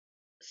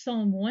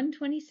Psalm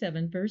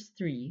 127, verse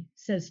 3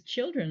 says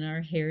children are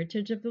a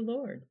heritage of the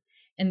Lord,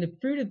 and the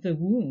fruit of the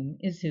womb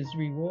is his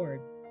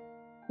reward.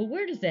 But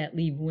where does that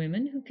leave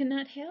women who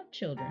cannot have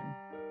children?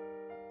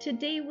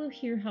 Today we'll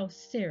hear how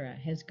Sarah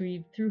has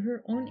grieved through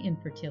her own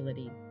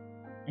infertility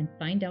and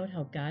find out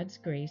how God's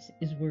grace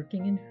is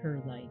working in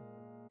her life.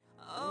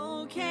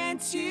 Oh,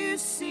 can't you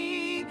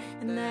see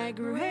that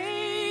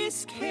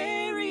grace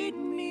carried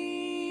me?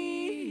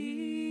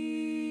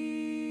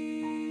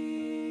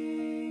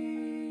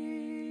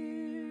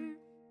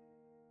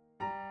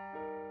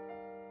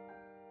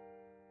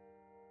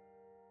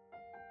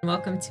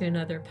 Welcome to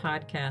another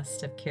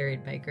podcast of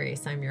Carried by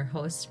Grace. I'm your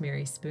host,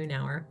 Mary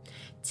Spoonhour.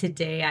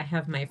 Today I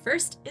have my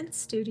first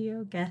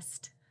in-studio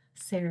guest,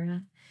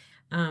 Sarah.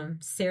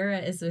 Sarah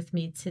is with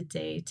me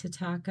today to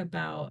talk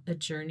about a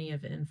journey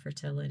of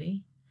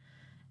infertility.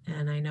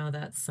 And I know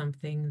that's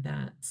something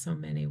that so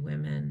many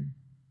women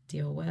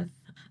deal with.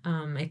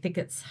 I think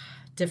it's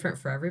different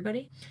for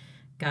everybody.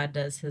 God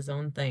does his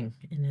own thing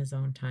in his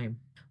own time.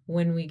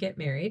 When we get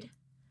married,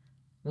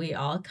 we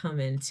all come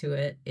into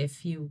it.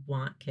 If you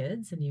want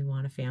kids and you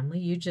want a family,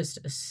 you just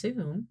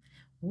assume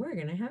we're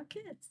going to have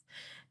kids.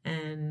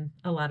 And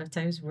a lot of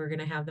times we're going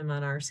to have them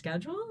on our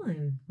schedule,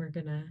 and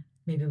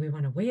maybe we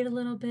want to wait a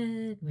little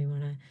bit. We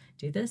want to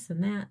do this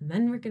and that, and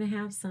then we're going to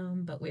have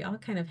some. But we all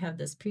kind of have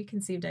this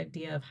preconceived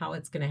idea of how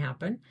it's going to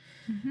happen.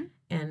 Mm-hmm.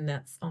 And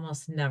that's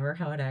almost never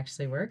how it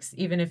actually works.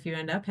 Even if you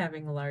end up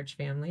having a large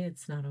family,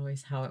 it's not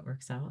always how it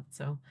works out.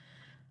 So,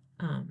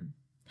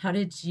 how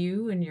did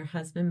you and your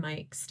husband,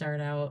 Mike,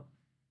 start out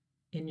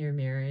in your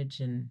marriage,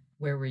 and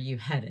where were you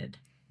headed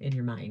in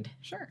your mind?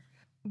 Sure.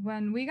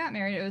 When we got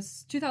married, it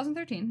was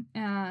 2013,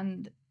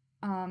 and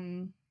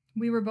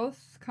we were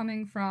both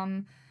coming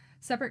from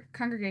separate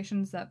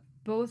congregations that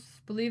both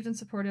believed and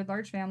supported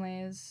large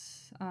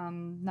families.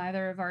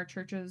 Neither of our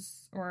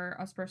churches or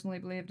us personally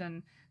believed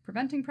in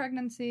preventing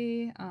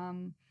pregnancy.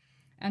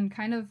 And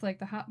kind of like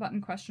the hot button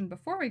question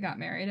before we got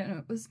married, and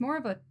it was more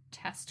of a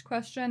test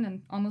question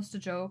and almost a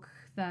joke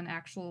than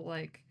actual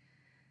like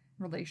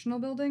relational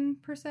building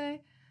per se,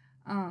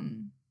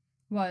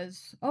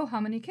 was, oh, how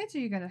many kids are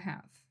you going to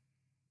have?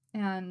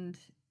 And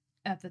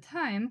at the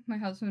time, my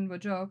husband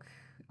would joke,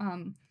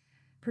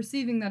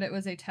 perceiving that it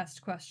was a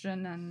test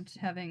question and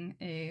having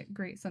a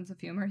great sense of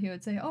humor, he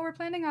would say, oh, we're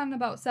planning on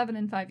about 7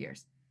 in 5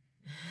 years.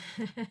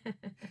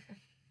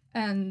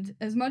 And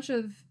as much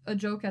of a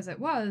joke as it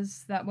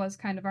was, that was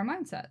kind of our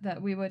mindset,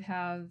 that we would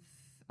have,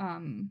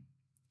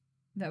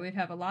 we'd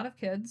have a lot of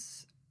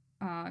kids,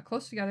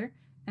 close together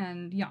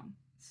and young.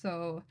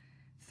 So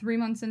 3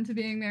 months into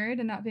being married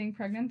and not being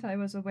pregnant, I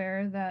was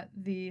aware that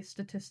the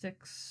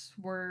statistics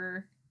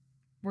were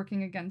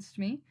working against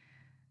me,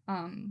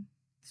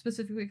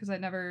 specifically because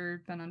I'd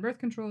never been on birth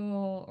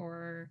control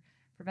or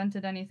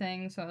prevented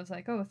anything. So I was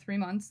like, oh, 3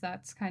 months,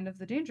 that's kind of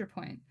the danger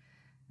point.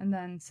 And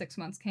then 6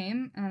 months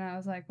came, and I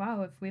was like,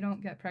 wow, if we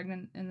don't get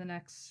pregnant in the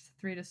next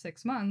 3 to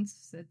 6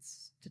 months,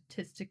 it's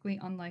statistically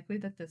unlikely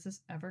that this is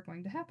ever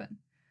going to happen.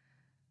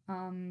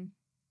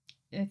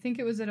 I think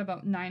it was at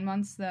about 9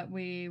 months that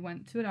we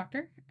went to a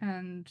doctor,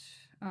 and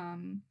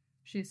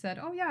she said,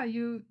 oh yeah,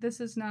 you don't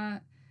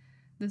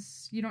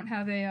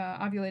have a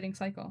ovulating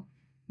cycle.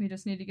 We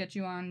just need to get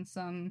you on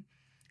some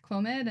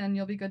Clomid and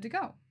you'll be good to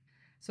go.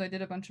 So I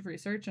did a bunch of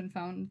research and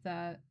found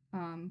that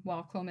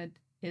while Clomid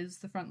is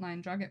the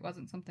frontline drug, it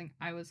wasn't something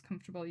I was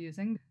comfortable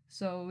using.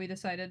 So we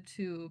decided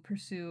to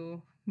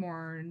pursue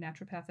more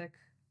naturopathic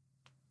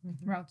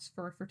routes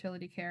for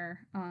fertility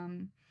care,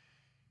 and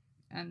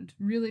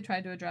really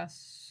tried to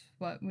address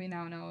what we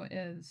now know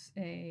is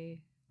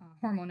a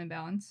hormone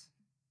imbalance.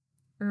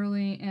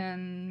 Early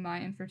in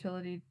my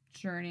infertility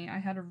journey, I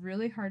had a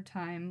really hard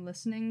time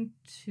listening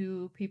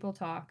to people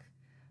talk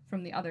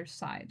from the other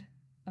side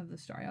of the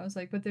story. I was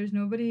like, but there's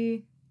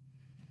nobody.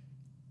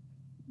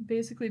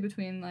 Basically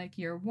between like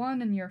year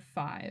 1 and year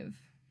 5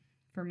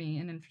 for me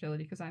in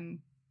infertility, because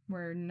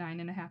we're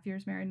 9.5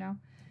 years married now,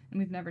 and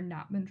we've never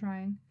not been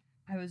trying.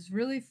 I was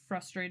really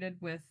frustrated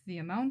with the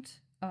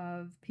amount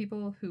of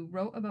people who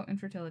wrote about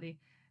infertility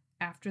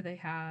after they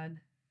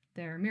had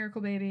their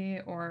miracle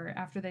baby or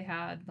after they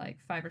had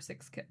like 5 or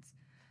 6 kids,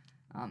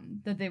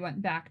 that they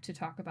went back to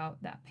talk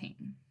about that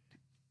pain.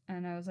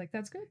 And I was like,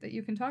 that's good that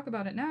you can talk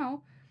about it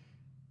now,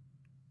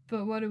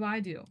 but what do I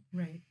do?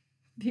 Right.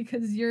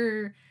 Because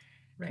you're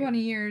 20 right.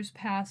 years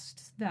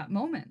past that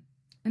moment.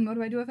 And what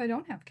do I do if I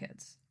don't have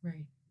kids?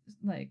 Right.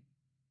 Like,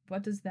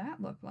 what does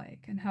that look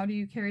like? And how do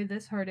you carry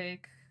this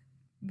heartache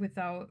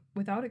without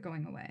it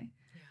going away?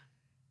 Yeah.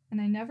 And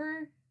I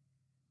never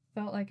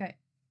felt like I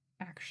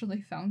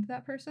actually found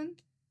that person.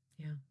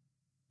 Yeah.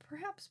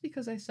 Perhaps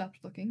because I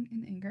stopped looking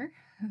in anger.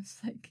 I was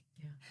like,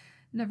 yeah,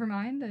 never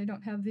mind. I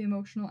don't have the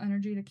emotional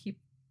energy to keep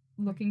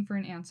looking for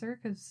an answer,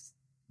 because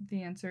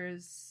the answer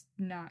is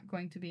not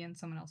going to be in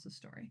someone else's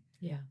story.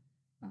 Yeah.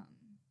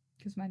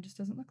 Because mine just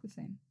doesn't look the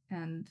same.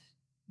 And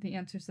the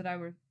answers that I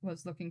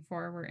was looking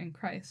for were in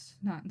Christ,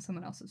 not in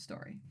someone else's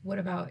story. What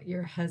about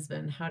your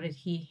husband? How did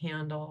he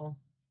handle,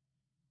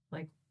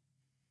 like,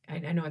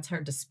 I know it's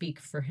hard to speak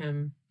for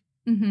him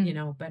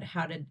Mm-hmm. but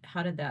how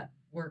did that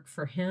work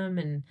for him,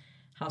 and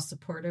how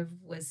supportive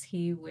was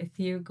he with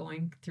you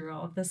going through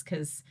all of this?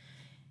 Because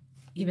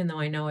even though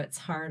I know it's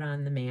hard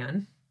on the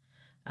man,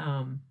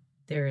 um,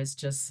 there is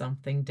just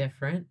something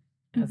different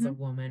as a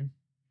Mm-hmm. woman,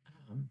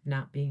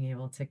 not being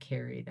able to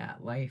carry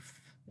that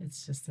life.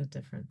 It's just a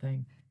different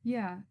thing.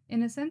 Yeah,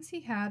 in a sense,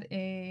 he had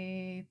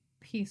a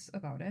peace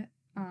about it.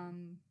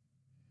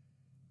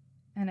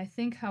 And I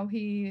think how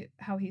he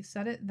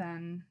said it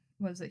then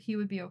was that he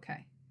would be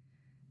okay,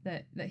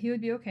 that he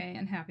would be okay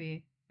and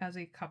happy as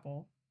a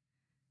couple,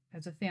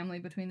 as a family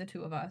between the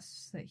two of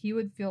us, that he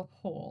would feel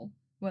whole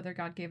whether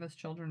God gave us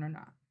children or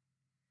not.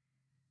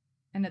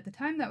 And at the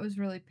time, that was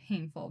really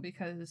painful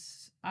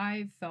because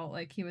I felt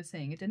like he was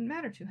saying it didn't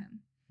matter to him.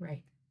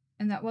 Right.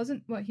 And that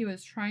wasn't what he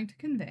was trying to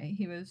convey.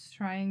 He was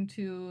trying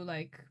to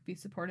like be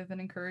supportive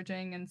and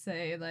encouraging and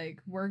say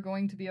like we're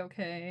going to be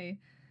okay.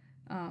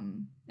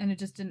 And it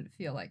just didn't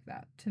feel like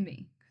that to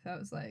me. So I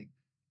was like,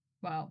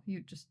 well,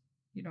 you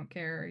don't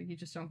care, you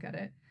just don't get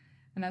it.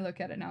 And I look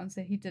at it now and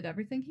say he did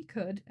everything he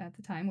could at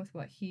the time with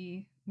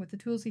with the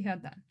tools he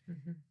had then.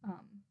 Mm-hmm.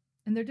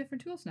 And they're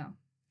different tools now.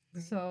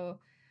 Right. So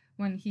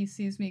when he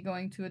sees me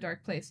going to a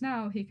dark place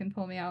now, he can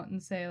pull me out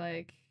and say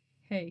like,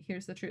 hey,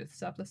 here's the truth.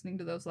 Stop listening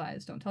to those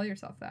lies. Don't tell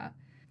yourself that.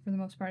 For the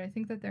most part, I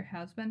think that there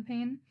has been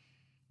pain,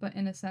 but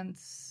in a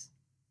sense,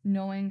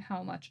 knowing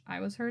how much I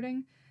was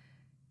hurting,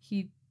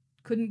 he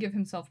couldn't give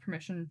himself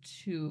permission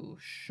to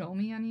show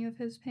me any of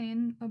his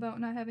pain about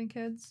not having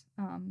kids.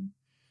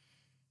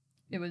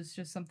 It was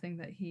just something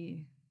that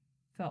he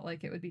felt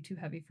like it would be too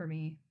heavy for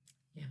me.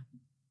 Yeah.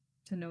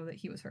 To know that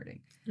he was hurting.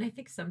 And I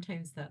think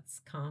sometimes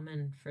that's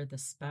common for the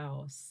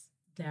spouse,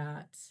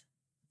 that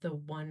the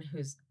one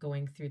who's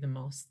going through the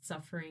most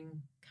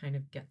suffering kind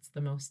of gets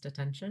the most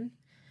attention.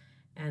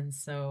 And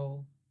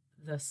so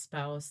the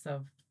spouse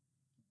of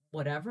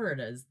whatever it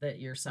is that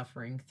you're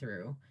suffering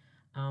through,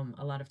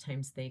 a lot of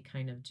times they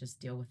kind of just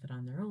deal with it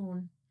on their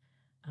own,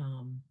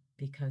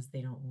 because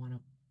they don't want to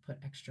put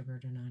extra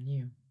burden on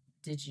you.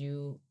 Did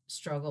you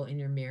struggle in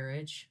your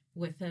marriage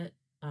with it?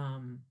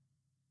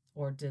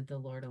 Or did the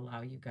Lord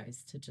allow you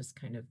guys to just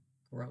kind of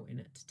grow in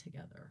it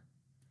together?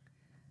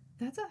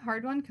 That's a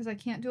hard one because I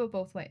can't do it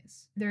both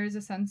ways. There is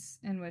a sense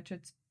in which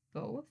it's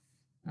both.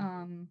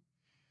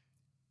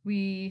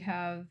 We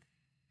have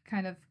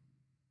kind of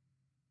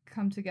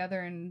come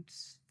together and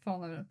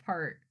fallen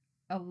apart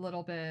a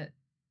little bit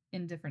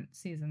in different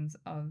seasons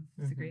of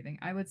the grieving.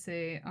 I would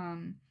say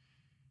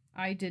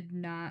I did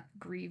not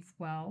grieve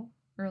well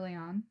early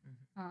on.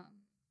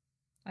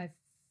 I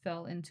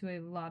fell into a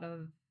lot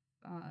of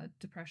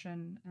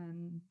depression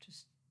and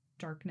just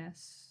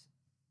darkness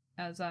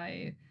as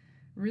I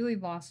really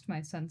lost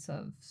my sense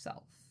of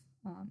self.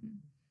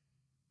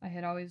 I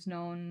had always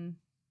known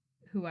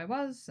who I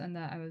was and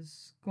that I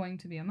was going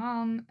to be a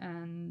mom,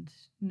 and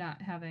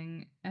not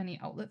having any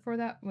outlet for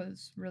that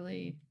was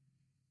really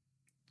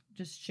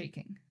just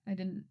shaking. I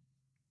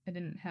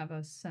didn't have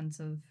a sense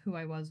of who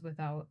I was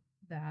without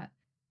that.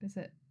 Is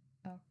it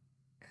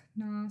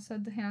no,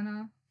 said to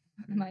Hannah,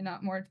 am I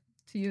not more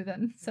to you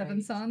than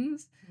seven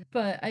sons?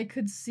 But I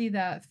could see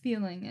that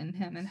feeling in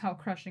him and how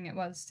crushing it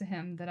was to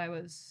him that I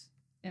was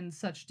in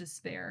such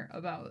despair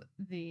about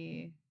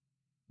the,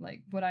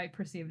 like, what I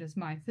perceived as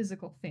my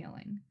physical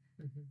failing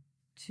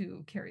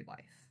to carry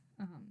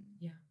life.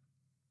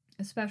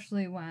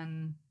 Especially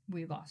when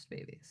we lost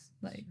babies.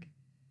 Like,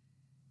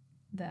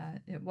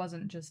 that it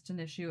wasn't just an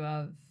issue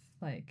of,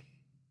 like,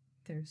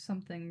 there's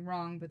something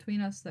wrong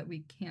between us that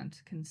we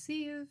can't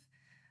conceive,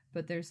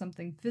 but there's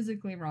something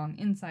physically wrong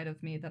inside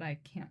of me that I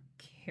can't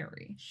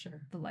carry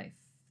the life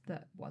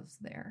that was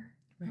there.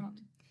 Right.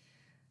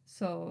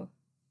 So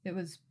it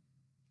was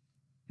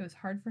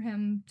hard for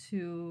him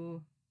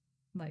to,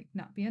 like,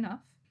 not be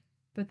enough,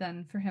 but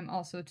then for him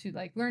also to,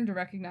 like, learn to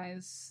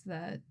recognize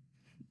that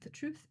the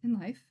truth in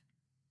life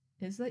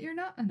is that you're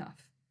not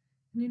enough,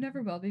 and you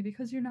never will be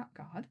because you're not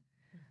God.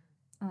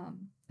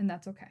 And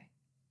that's okay.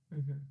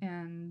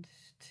 And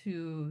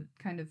to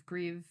kind of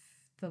grieve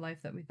the life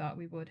that we thought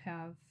we would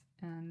have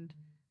and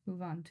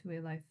move on to a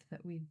life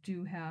that we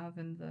do have,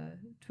 and the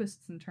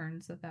twists and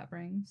turns that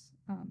brings.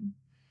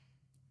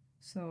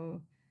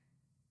 So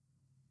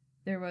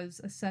there was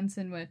a sense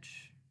in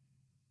which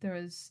there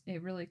was a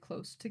really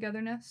close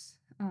togetherness,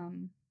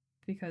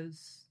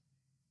 because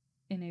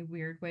in a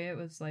weird way it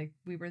was like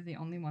we were the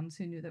only ones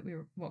who knew that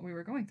what we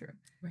were going through.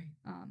 Right.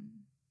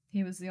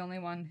 He was the only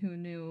one who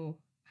knew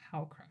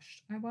how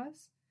crushed I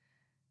was,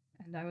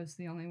 and I was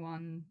the only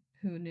one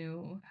who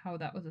knew how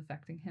that was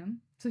affecting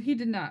him. So he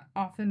did not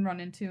often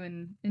run into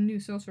in new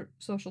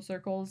social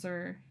circles,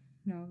 or,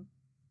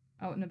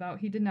 out and about,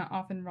 he did not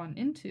often run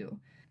into,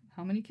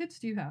 how many kids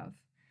do you have?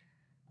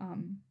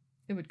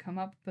 It would come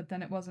up, but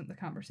then it wasn't the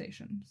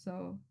conversation.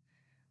 So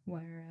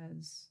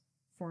whereas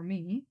for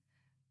me,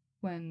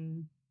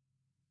 when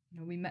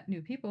we met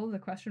new people, the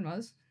question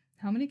was,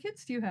 how many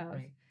kids do you have?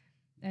 Right.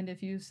 And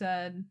if you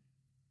said,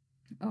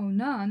 oh,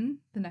 none,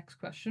 the next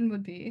question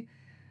would be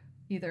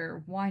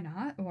either why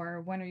not,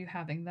 or when are you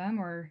having them,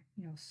 or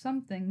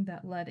something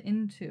that led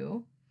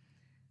into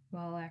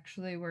well,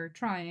 actually, we're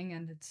trying,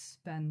 and it's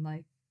been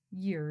like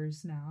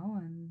years now,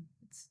 and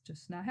it's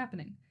just not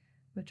happening,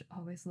 which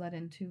always led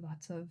into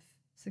lots of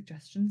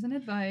suggestions and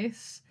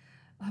advice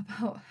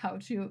about how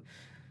to,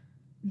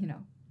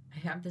 I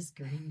have this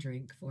green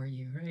drink for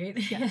you, right?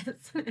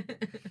 Yes.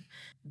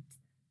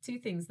 Two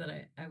things that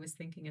I was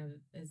thinking of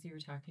as you were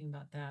talking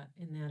about that,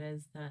 and that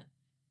is that,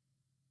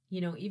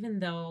 even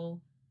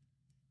though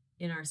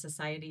in our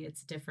society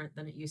it's different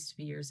than it used to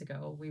be years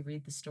ago, we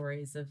read the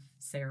stories of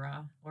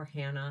Sarah or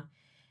Hannah,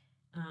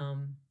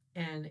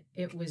 and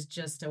it was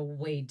just a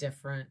way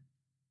different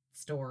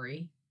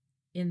story.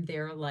 In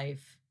their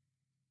life,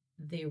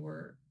 they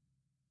were,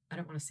 I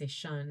don't want to say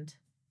shunned,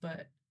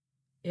 but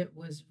it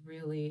was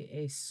really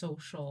a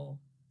social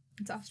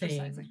It's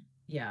ostracizing. thing.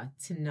 Yeah,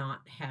 to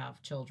not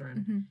have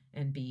children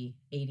and be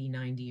 80,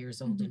 90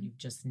 years old and you've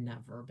just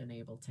never been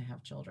able to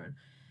have children.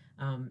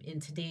 In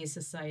today's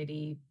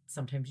society,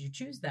 sometimes you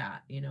choose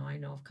that. I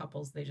know of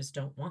couples, they just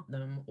don't want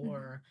them,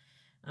 or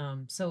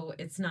so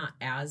it's not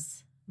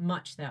as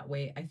much that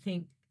way. I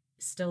think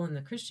still in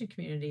the Christian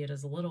community, it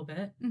is a little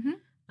bit.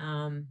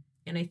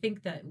 And I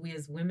think that we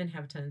as women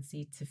have a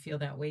tendency to feel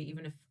that way,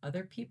 even if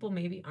other people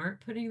maybe aren't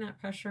putting that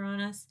pressure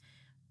on us.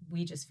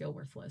 We just feel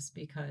worthless,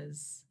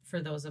 because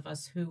for those of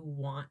us who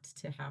want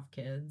to have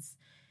kids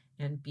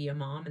and be a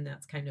mom, and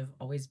that's kind of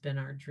always been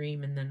our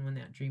dream, and then when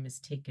that dream is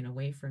taken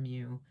away from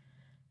you,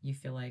 you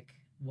feel like,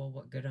 well,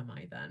 what good am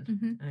I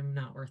then? I'm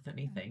not worth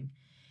anything.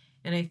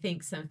 And I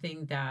think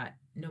something that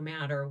no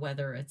matter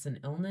whether it's an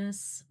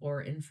illness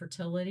or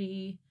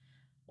infertility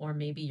or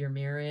maybe your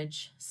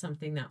marriage,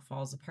 something that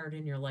falls apart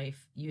in your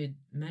life, you had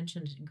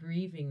mentioned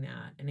grieving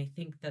that. And I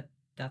think that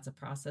that's a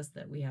process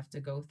that we have to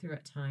go through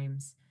at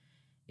times,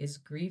 is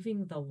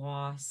grieving the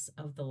loss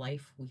of the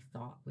life we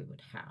thought we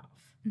would have.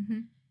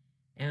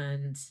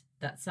 And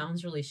that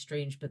sounds really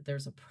strange, but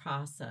there's a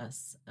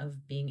process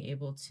of being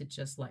able to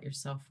just let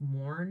yourself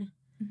mourn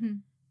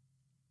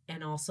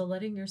and also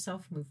letting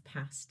yourself move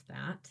past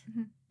that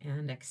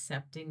and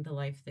accepting the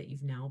life that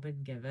you've now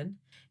been given.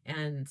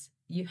 And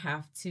you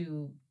have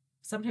to,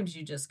 sometimes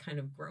you just kind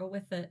of grow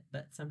with it,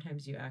 but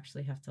sometimes you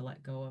actually have to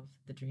let go of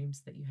the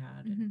dreams that you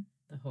had and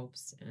the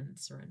hopes and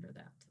surrender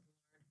that to the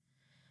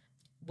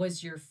Lord.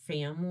 Was your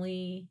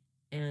family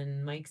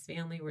and Mike's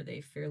family, were they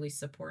fairly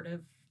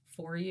supportive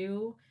for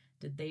you?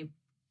 Did they,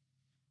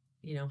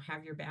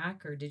 have your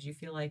back, or did you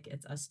feel like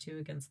it's us two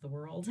against the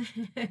world?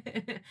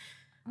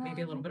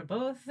 Maybe a little bit of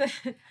both.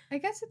 I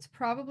guess it's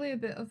probably a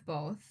bit of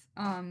both.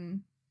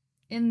 In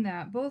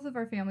that both of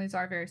our families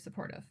are very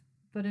supportive,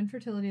 but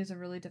infertility is a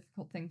really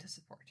difficult thing to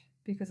support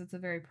because it's a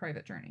very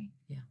private journey.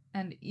 Yeah.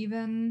 And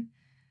even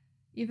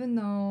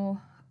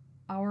though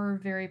our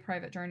very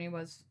private journey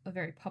was a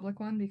very public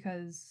one,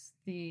 because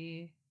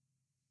the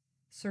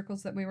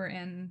circles that we were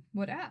in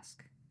would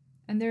ask.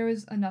 And there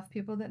was enough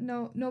people that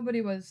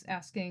nobody was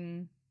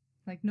asking,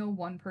 like no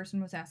one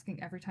person was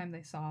asking every time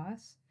they saw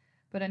us.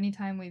 But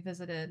anytime we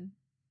visited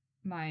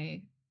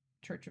my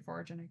church of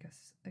origin, I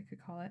guess I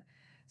could call it,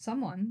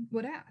 someone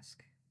would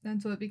ask.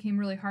 And so it became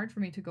really hard for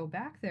me to go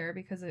back there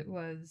because it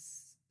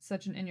was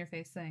such an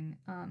in-your-face thing.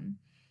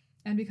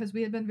 And because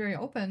we had been very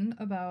open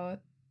about,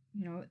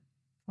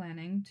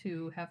 planning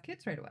to have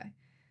kids right away.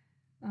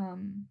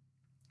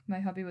 My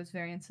hubby was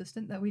very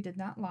insistent that we did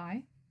not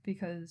lie,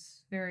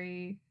 because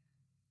very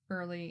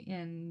early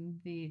in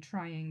the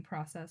trying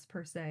process,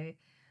 per se,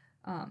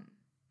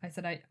 I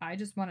said, I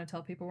just want to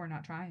tell people we're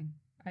not trying.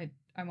 I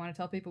want to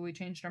tell people we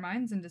changed our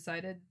minds and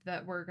decided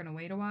that we're going to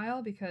wait a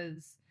while,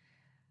 because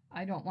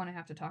I don't want to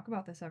have to talk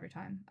about this every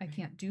time. I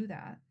can't do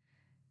that.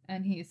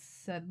 And he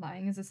said,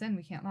 lying is a sin.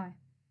 We can't lie.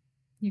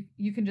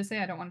 You can just say,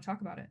 I don't want to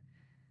talk about it.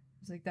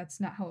 I was like, that's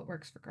not how it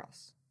works for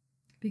girls,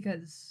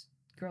 because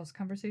girls'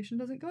 conversation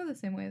doesn't go the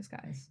same way as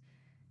guys.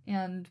 Right.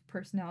 And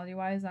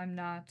personality-wise, I'm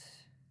not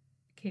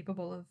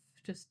capable of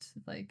just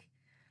like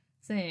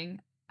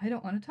saying, I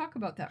don't want to talk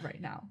about that right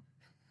now.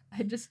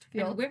 I just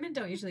feel... And women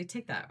don't usually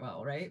take that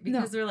well, right?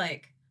 Because they're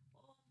like,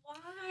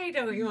 why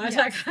don't you want to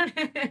talk about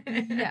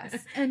it? Yes.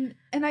 And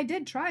I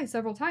did try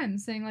several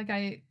times, saying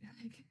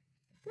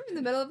we're in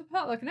the middle of a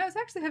potluck and I was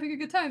actually having a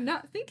good time,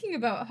 not thinking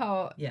about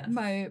how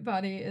my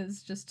body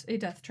is just a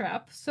death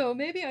trap. So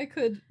maybe I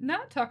could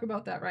not talk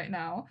about that right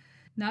now.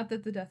 Not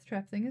that the death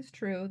trap thing is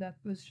true. That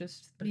was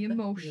just the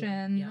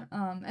emotion.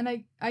 Yeah.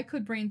 And I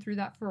could brain through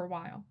that for a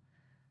while.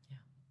 Yeah.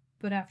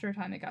 But after a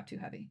time, it got too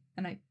heavy.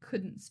 And I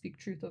couldn't speak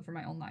truth over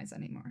my own lies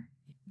anymore.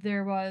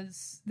 There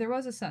was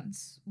a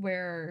sense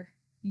where,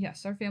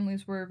 yes, our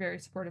families were very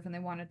supportive and they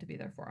wanted to be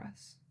there for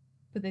us.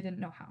 But they didn't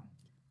know how.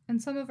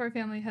 And some of our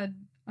family had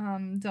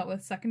dealt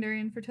with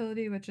secondary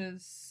infertility, which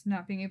is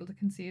not being able to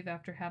conceive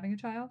after having a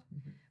child,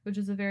 which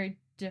is a very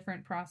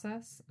different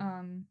process.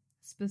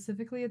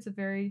 Specifically, it's a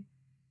very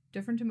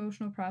different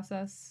emotional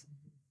process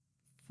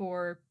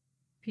for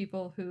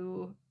people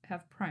who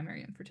have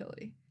primary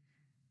infertility,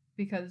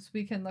 because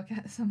we can look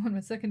at someone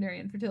with secondary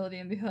infertility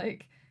and be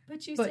like,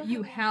 but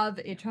you have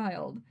a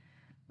child.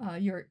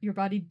 your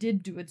body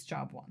did do its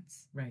job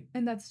once. Right.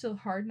 And that's still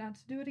hard not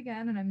to do it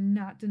again. And I'm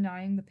not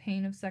denying the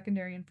pain of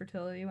secondary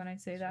infertility when I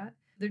say that.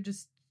 They're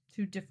just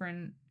two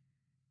different,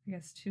 I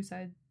guess, two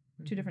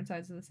different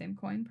sides of the same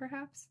coin,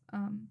 perhaps.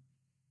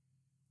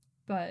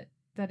 But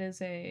that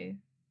is a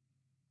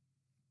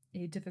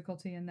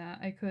difficulty in that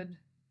I could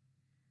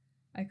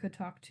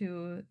talk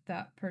to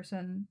that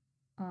person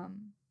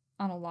on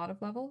a lot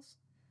of levels.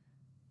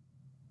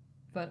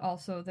 But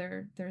also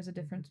there's a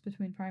difference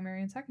between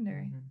primary and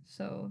secondary. Mm-hmm.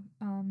 So,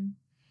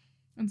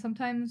 and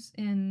sometimes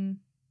in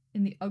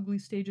the ugly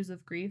stages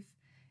of grief,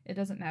 it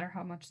doesn't matter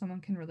how much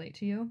someone can relate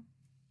to you.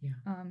 Yeah.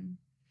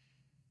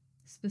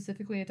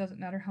 Specifically, it doesn't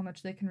matter how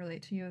much they can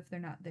relate to you if they're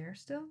not there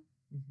still.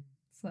 Mm-hmm.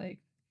 It's like,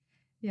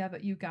 yeah,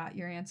 but you got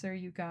your answer.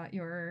 You got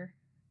your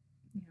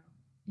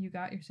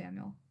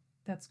Samuel.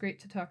 That's great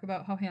to talk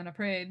about how Hannah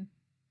prayed.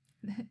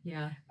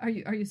 Yeah. Are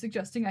you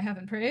suggesting I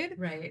haven't prayed?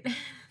 Right.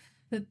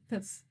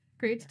 That's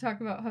great to talk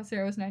about how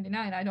Sarah was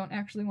 99. I don't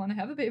actually want to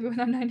have a baby when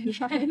I'm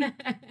 99.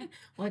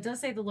 Well, it does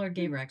say the Lord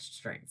gave her extra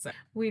strength, so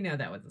we know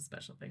that was a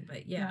special thing.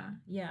 But yeah,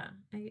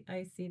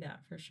 I see that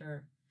for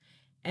sure.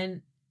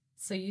 And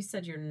so you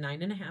said you're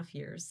 9.5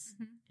 years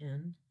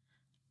in.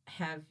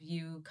 Have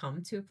you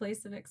come to a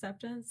place of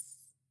acceptance,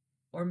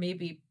 or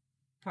maybe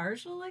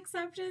partial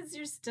acceptance?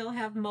 You still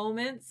have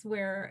moments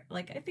where,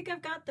 like, I think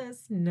I've got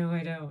this. No,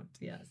 I don't.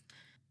 Yes.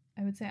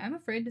 I would say I'm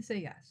afraid to say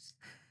yes.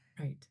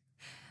 Right.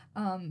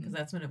 Because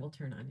that's when it will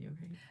turn on you,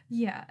 right?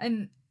 Yeah,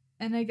 and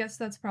I guess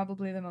that's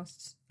probably the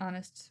most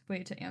honest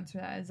way to answer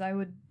that is I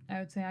would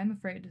say I'm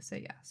afraid to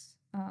say yes.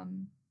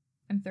 I'm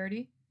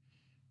 30.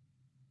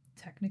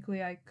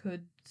 Technically, I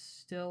could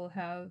still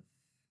have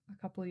a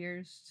couple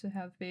years to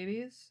have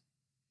babies.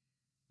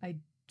 I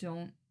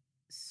don't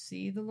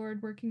see the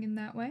Lord working in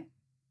that way.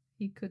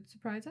 He could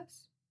surprise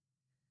us.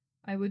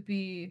 I would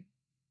be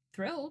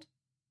thrilled.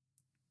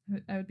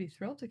 I would be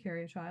thrilled to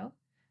carry a child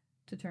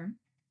to term.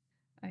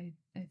 I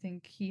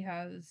think he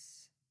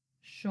has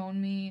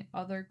shown me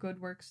other good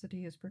works that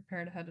he has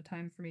prepared ahead of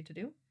time for me to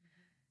do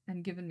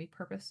and given me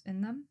purpose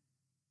in them.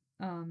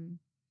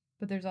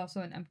 But there's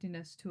also an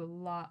emptiness to a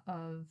lot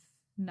of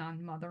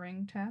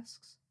non-mothering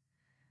tasks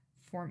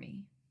for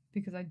me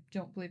because I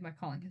don't believe my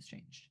calling has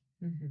changed.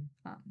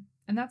 Mm-hmm.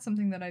 And that's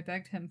something that I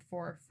begged him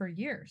for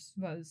years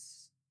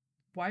was,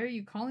 why are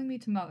you calling me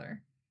to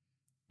mother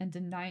and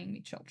denying me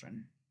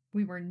children?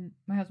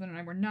 My husband and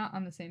I were not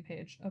on the same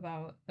page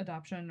about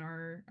adoption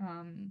or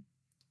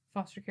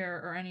foster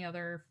care or any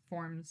other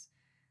forms,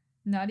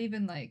 not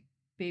even like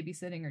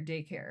babysitting or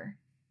daycare.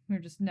 We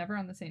were just never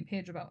on the same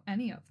page about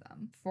any of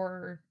them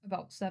for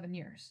about 7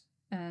 years.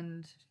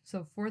 And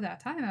so for that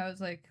time, I was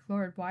like,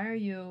 Lord, why are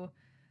you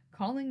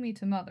calling me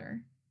to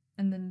mother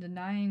and then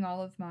denying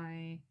all of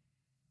my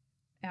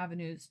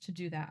avenues to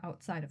do that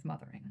outside of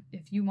mothering?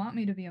 If you want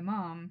me to be a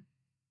mom,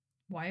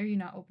 why are you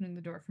not opening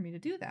the door for me to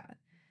do that?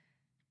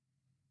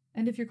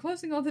 And if you're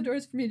closing all the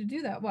doors for me to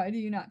do that, why do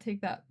you not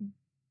take that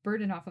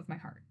burden off of my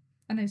heart?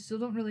 And I still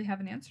don't really have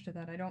an answer to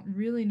that. I don't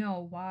really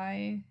know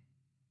why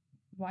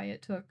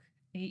it took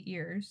 8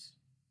 years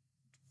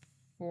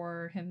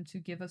for him to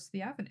give us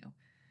the avenue,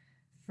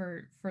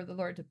 for the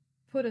Lord to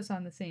put us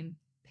on the same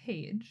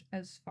page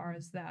as far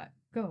as that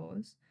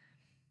goes,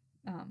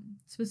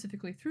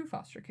 specifically through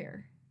foster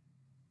care.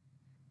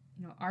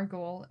 You know, our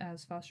goal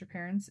as foster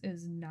parents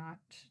is not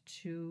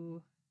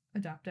to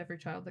adopt every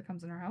child that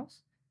comes in our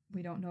house.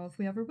 We don't know if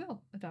we ever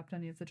will adopt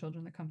any of the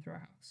children that come through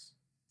our house.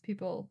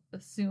 People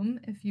assume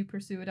if you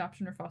pursue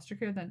adoption or foster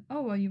care, then,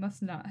 oh, well, you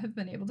must not have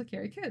been able to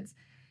carry kids.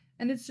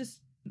 And it's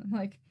just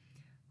like,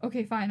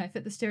 okay, fine, I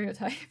fit the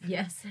stereotype.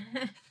 Yes.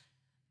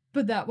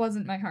 But that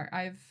wasn't my heart.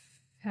 I've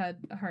had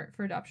a heart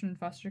for adoption and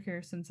foster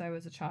care since I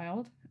was a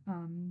child.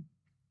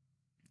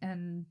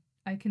 And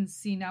I can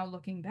see now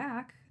looking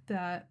back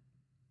that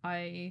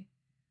I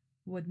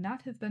would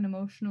not have been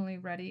emotionally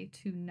ready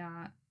to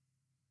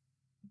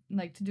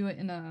do it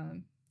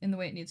in the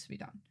way it needs to be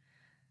done.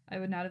 I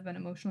would not have been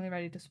emotionally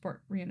ready to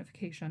support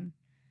reunification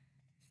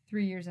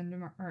 3 years into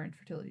our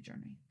infertility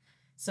journey.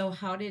 So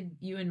how did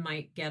you and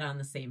Mike get on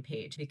the same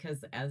page?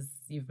 Because as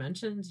you've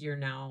mentioned, you're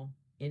now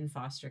in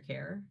foster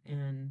care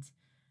and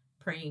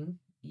praying,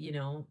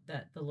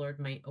 that the Lord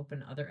might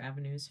open other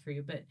avenues for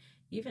you. But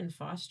even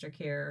foster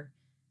care,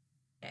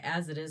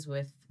 as it is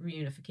with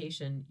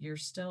reunification, you're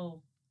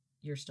still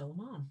a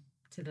mom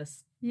to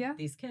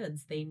these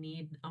kids. They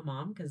need a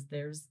mom because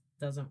theirs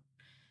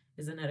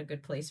isn't at a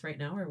good place right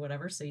now or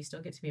whatever. So you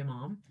still get to be a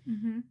mom.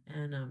 Mm-hmm.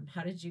 And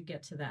how did you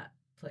get to that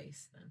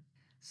place then?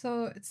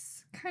 So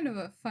it's kind of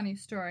a funny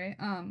story.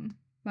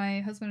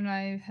 My husband and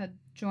I had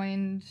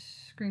joined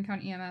Greene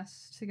County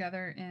EMS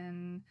together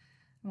in,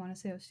 I want to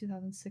say it was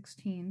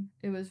 2016.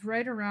 It was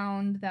right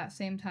around that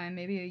same time,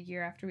 maybe a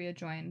year after we had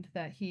joined,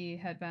 that he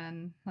had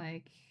been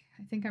like,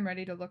 I think I'm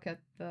ready to look at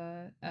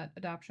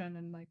adoption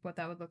and like what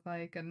that would look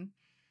like and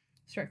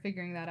start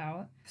figuring that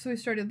out. So we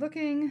started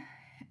looking,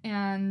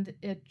 and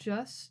it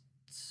just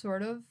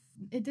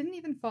it didn't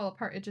even fall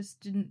apart. It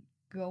just didn't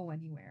go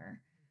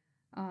anywhere.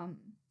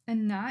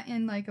 And not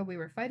in like a we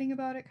were fighting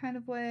about it kind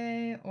of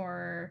way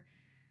or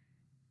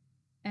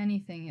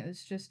anything. It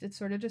was just, it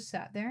sort of just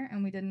sat there,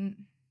 and it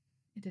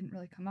didn't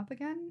really come up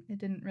again. It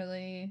didn't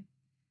really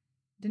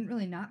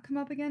not come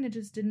up again. It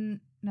just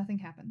didn't, nothing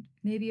happened.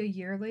 Maybe a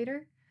year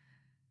later,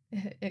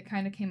 it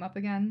kind of came up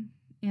again.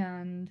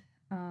 And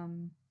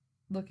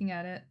looking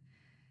at it,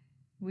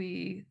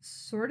 we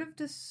sort of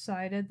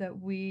decided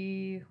that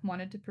we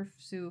wanted to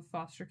pursue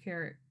foster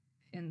care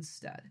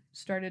instead.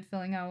 Started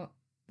filling out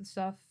the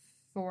stuff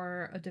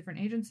for a different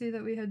agency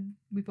that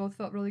we both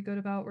felt really good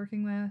about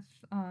working with.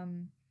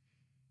 And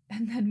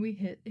then we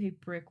hit a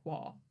brick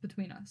wall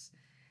between us.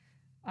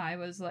 I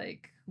was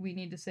like, we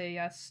need to say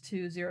yes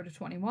to 0 to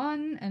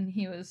 21. And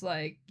he was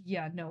like,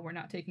 yeah, no, we're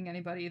not taking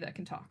anybody that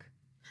can talk.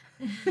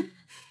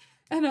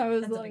 And I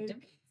was like,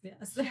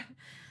 yes.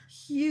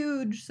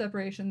 Huge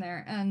separation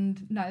there.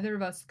 And neither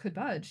of us could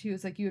budge. He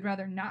was like, you would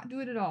rather not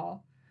do it at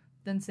all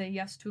than say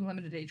yes to a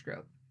limited age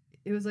group.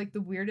 It was like the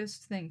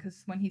weirdest thing,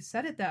 because when he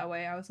said it that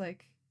way, I was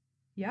like,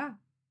 yeah,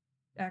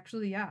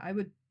 actually, yeah,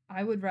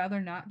 I would rather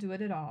not do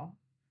it at all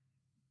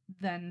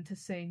than to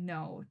say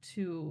no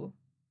to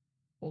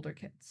older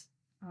kids.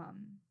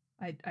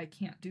 I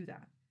can't do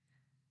that.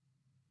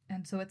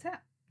 And so it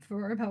sat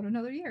for about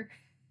another year.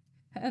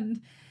 And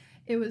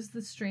it was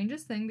the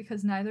strangest thing,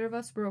 because neither of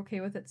us were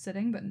okay with it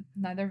sitting, but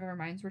neither of our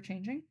minds were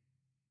changing.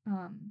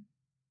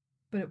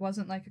 But it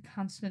wasn't like a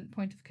constant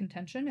point of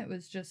contention. It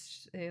was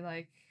just a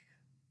like,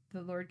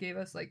 the Lord gave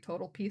us like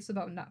total peace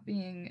about not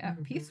being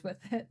at peace with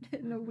it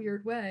in a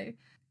weird way.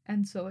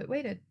 And so it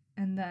waited.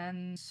 And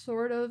then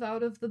sort of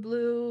out of the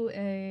blue,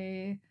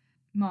 a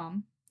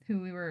mom who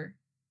we were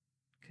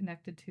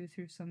connected to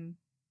through some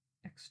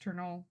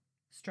external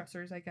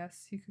stressors, I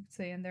guess you could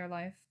say, in their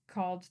life,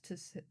 called to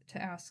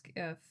ask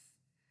if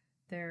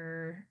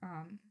their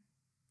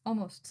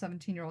almost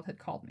 17-year-old had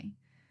called me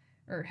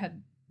or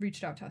had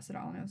reached out to us at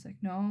all. And I was like,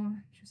 no.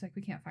 She was like,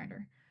 we can't find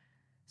her.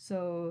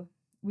 So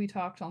we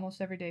talked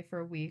almost every day for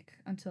a week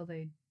until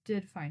they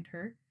did find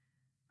her.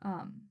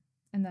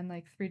 And then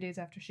like 3 days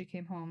after she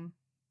came home,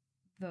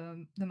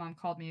 the mom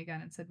called me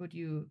again and said, would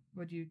you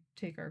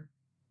take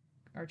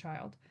our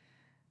child?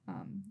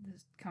 The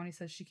county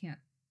says she can't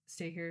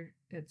stay here.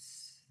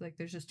 It's like,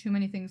 there's just too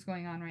many things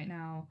going on right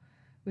now.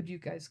 Would you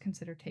guys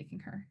consider taking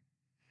her?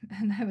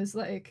 And I was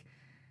like,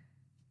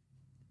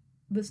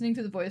 listening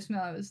to the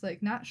voicemail, I was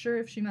like, not sure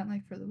if she meant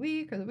like for the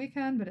week or the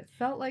weekend, but it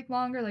felt like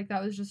longer. Like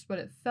that was just what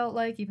it felt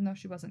like, even though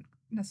she wasn't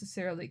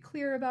necessarily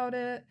clear about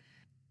it.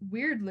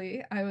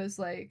 Weirdly, I was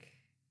like,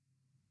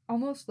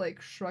 almost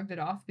like shrugged it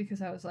off,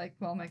 because I was like,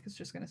 well, Mike is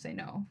just going to say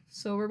no.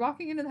 So we're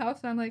walking into the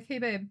house and I'm like, hey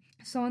babe,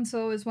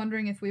 so-and-so is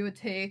wondering if we would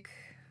take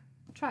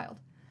a child.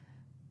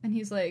 And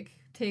he's like,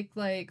 take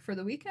like for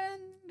the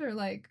weekend or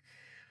like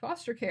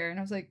foster care? And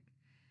I was like,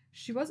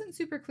 she wasn't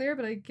super clear,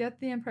 but I get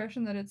the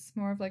impression that it's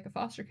more of like a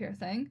foster care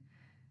thing.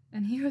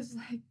 And he was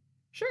like,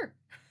 sure.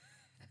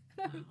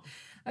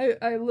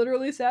 I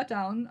literally sat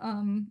down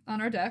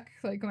on our deck,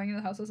 like going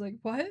into the house. I was like,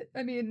 what?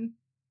 I mean,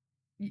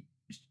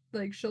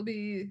 like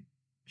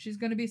she's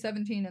going to be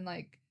 17 in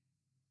like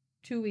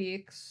 2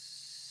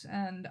 weeks,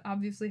 and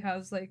obviously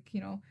has like,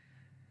 you know,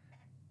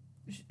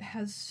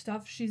 has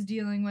stuff she's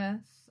dealing with.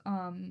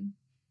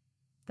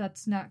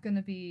 That's not going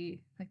to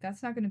be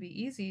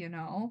easy, you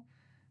know?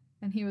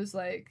 And he was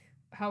like,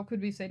 how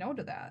could we say no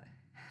to that?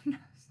 And I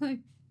was like,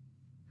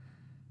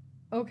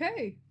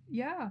 okay,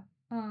 yeah.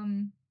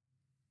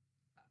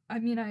 I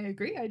mean, I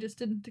agree. I just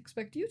didn't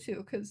expect you to,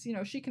 because, you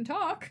know, she can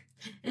talk.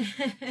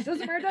 She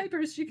doesn't wear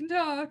diapers. She can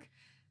talk.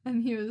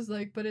 And he was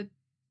like, but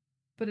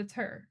it's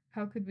her.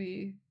 How could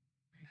we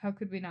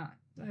not?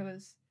 I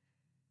was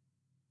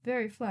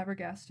very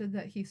flabbergasted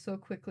that he so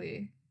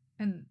quickly,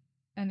 and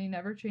he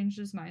never changed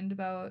his mind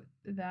about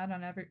that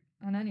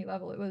on any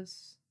level. It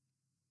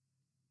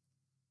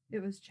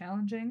was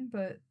challenging,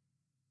 but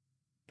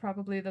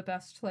probably the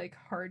best, like,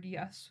 hard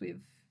yes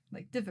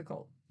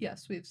difficult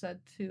yes we've said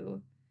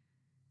to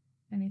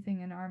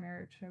anything in our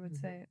marriage, I would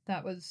say.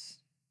 That was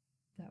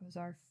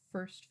our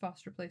first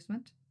foster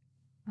placement.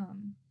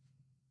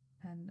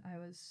 And I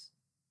was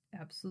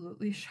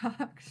absolutely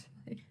shocked.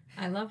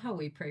 I love how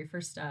we pray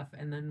for stuff,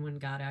 and then when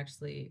God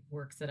actually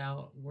works it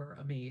out, we're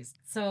amazed.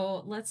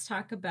 So let's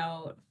talk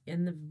about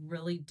in the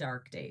really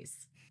dark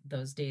days,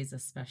 those days,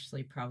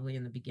 especially probably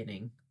in the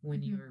beginning,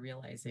 when you were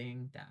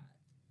realizing that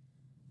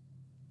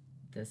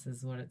this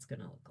is what it's going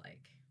to look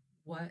like.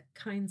 What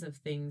kinds of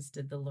things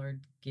did the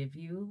Lord give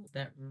you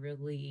that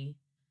really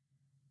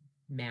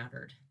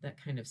mattered,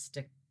 that kind of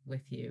stick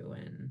with you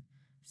and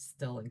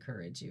still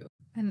encourage you?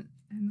 And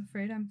I'm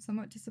afraid I'm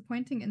somewhat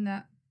disappointing in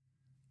that,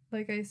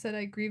 like I said,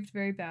 I grieved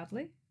very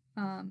badly.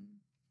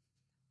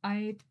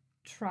 I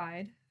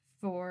tried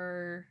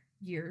for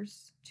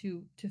years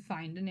to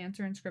find an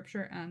answer in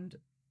Scripture, and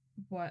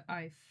what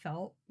I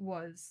felt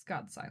was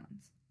God's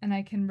silence. And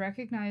I can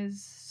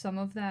recognize some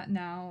of that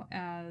now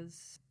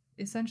as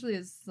essentially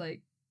as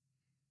like,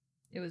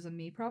 it was a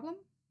me problem,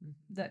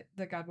 that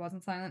God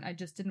wasn't silent. I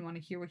just didn't want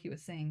to hear what he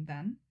was saying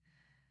then.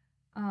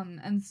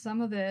 And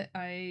some of it,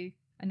 I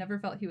never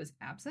felt he was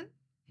absent.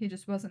 He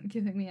just wasn't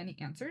giving me any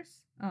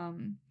answers.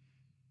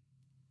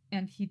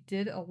 And he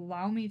did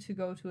allow me to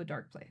go to a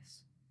dark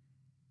place.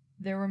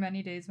 There were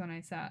many days when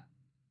I sat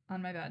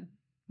on my bed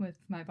with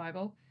my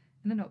Bible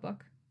and a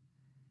notebook,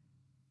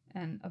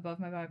 and above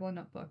my Bible and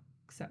notebook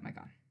sat my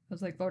God. I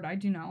was like, Lord, I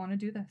do not want to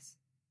do this.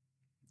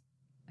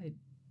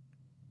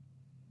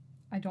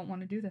 I don't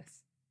want to do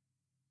this.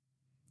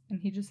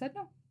 And he just said,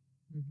 no,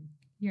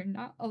 you're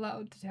not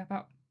allowed to tap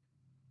out.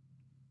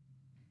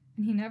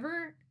 And he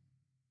never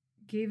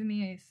gave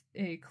me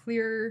a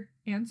clear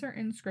answer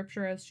in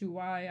scripture as to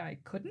why I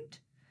couldn't,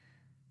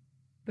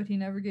 but he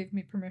never gave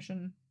me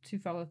permission to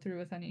follow through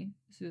with any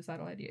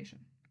suicidal ideation.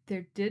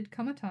 There did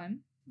come a time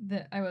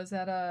that I was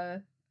at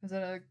a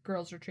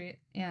girls' retreat,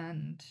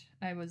 and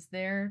I was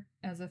there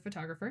as a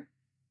photographer,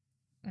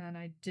 and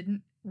I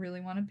didn't really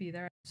want to be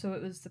there. So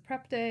it was the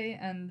prep day,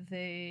 and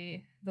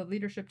the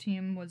leadership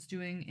team was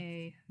doing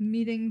a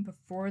meeting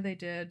before they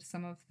did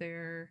some of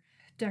their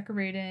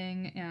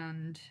decorating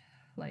and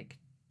like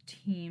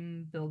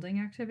team building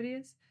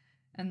activities,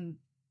 and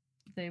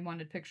they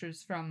wanted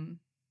pictures from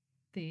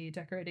the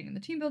decorating and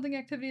the team building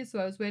activities. So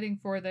I was waiting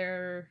for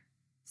their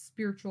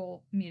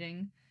spiritual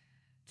meeting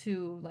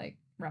to like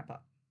wrap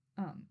up,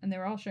 and they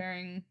were all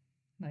sharing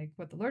like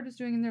what the Lord was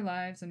doing in their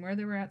lives and where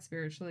they were at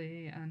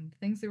spiritually and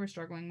things they were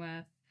struggling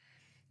with.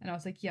 And I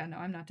was like, yeah, no,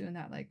 I'm not doing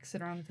that like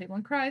sit around the table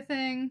and cry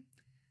thing.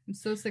 I'm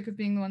so sick of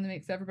being the one that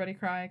makes everybody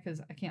cry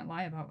because I can't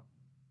lie about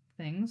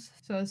things.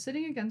 So I was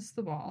sitting against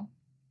the wall,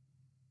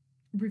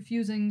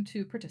 refusing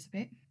to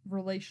participate.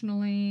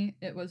 Relationally,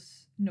 it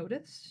was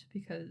noticed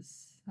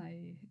because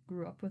I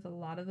grew up with a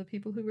lot of the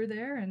people who were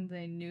there, and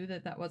they knew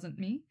that that wasn't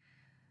me.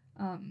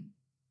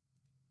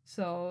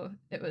 So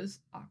it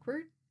was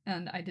awkward,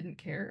 and I didn't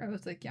care. I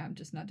was like, yeah, I'm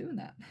just not doing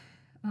that.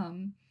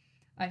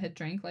 I had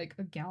drank like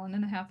 1.5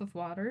 gallons of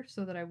water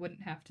so that I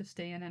wouldn't have to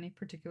stay in any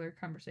particular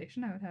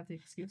conversation. I would have the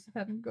excuse of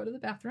having to go to the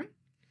bathroom,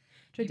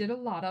 which I did a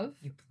lot of.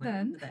 You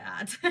planned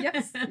that.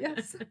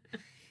 Yes.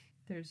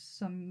 There's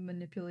some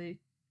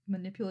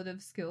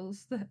manipulative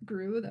skills that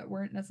grew that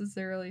weren't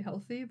necessarily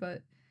healthy,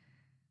 but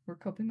were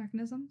coping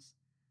mechanisms.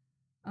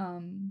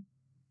 And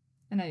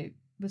I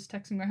was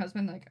texting my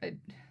husband, like,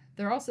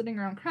 they're all sitting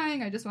around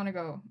crying. I just want to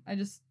go. I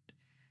just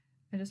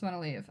want to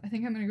leave. I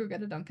think I'm going to go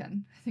get a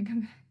Dunkin'.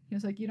 He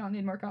was like, you don't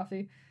need more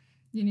coffee.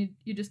 You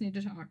just need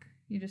to talk.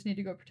 You just need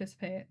to go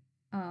participate.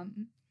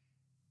 And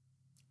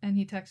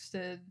he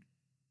texted,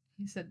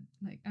 he said,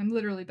 like, I'm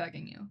literally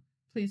begging you.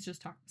 Please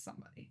just talk to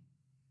somebody.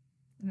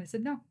 And I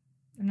said, no,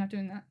 I'm not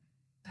doing that.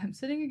 I'm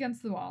sitting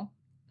against the wall,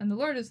 and the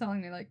Lord is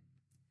telling me, like,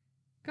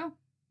 go.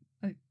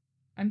 Like,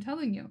 I'm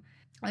telling you.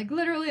 Like,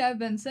 literally, I've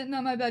been sitting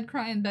on my bed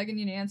crying, begging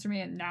you to answer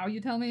me, and now you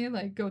tell me,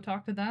 like, go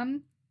talk to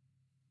them.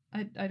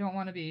 I don't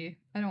want to be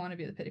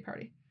the pity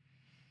party.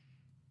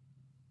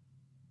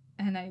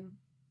 And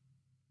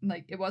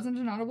it wasn't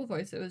an audible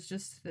voice. It was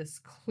just this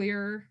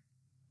clear,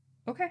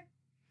 okay,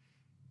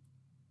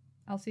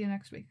 I'll see you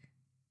next week.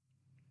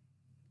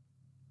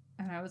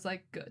 And I was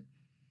like, good.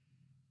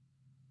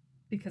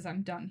 Because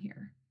I'm done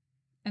here.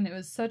 And it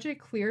was such a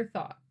clear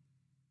thought.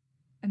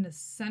 And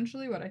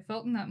essentially what I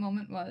felt in that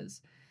moment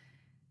was,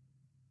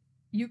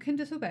 you can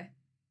disobey.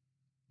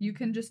 You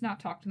can just not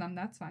talk to them.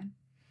 That's fine.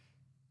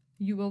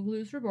 You will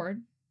lose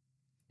reward,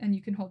 and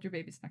you can hold your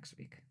babies next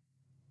week.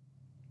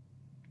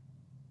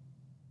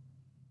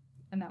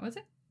 And that was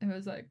it. It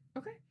was like,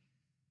 okay.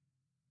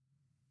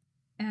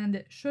 And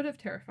it should have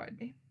terrified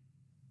me.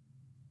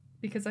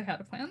 Because I had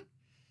a plan.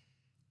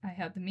 I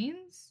had the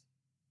means.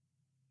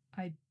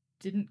 I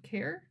didn't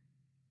care.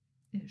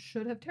 It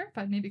should have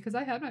terrified me because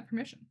I had my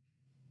permission.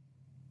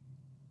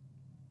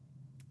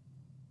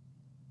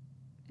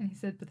 And he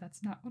said, but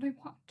that's not what I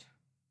want.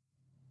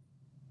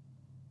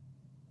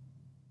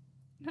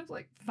 And I was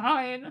like,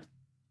 fine,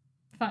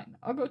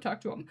 I'll go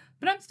talk to him.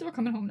 But I'm still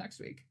coming home next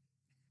week.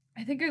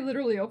 I think I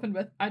literally opened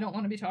with, I don't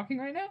want to be talking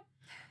right now.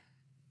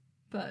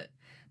 But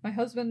my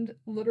husband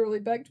literally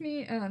begged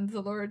me, and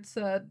the Lord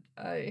said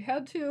I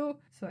had to.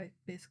 So I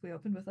basically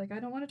opened with, like, I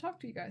don't want to talk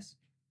to you guys.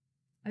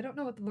 I don't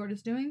know what the Lord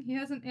is doing. He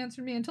hasn't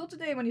answered me until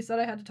today when he said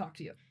I had to talk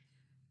to you.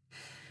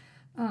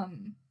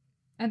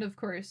 And of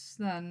course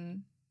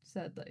then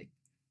said, like,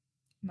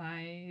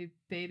 my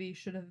baby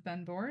should have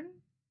been born.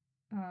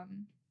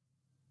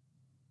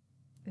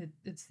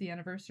 It's the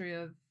anniversary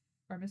of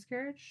our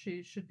miscarriage.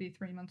 She should be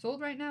 3 months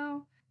old right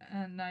now.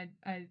 And I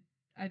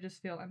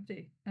just feel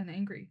empty and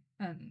angry.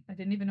 And I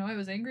didn't even know I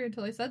was angry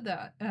until I said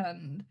that.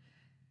 And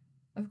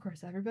of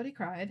course everybody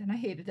cried, and I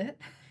hated it.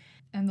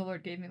 And the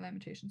Lord gave me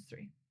Lamentations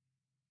 3.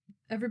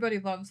 Everybody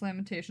loves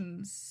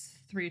Lamentations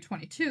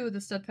 3:22. The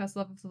steadfast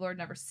love of the Lord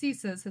never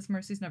ceases. His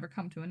mercies never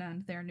come to an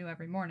end. They are new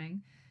every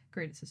morning.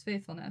 Great is his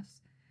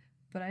faithfulness.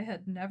 But I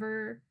had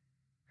never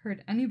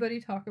heard anybody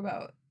talk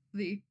about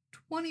the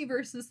 20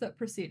 verses that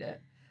precede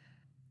it.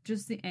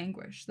 Just the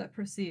anguish that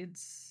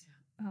precedes,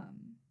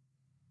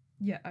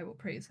 yet I will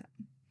praise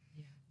him.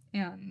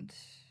 Yeah. And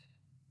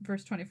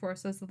verse 24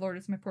 says, the Lord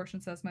is my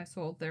portion, says my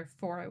soul,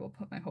 therefore I will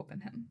put my hope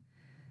in him.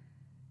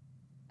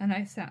 And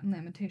I sat in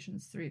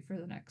Lamentations 3 for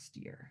the next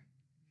year.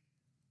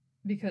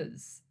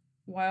 because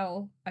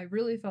while I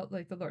really felt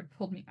like the Lord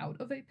pulled me out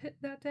of a pit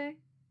that day,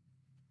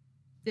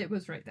 it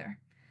was right there.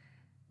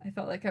 I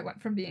felt like I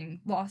went from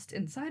being lost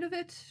inside of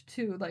it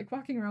to like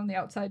walking around the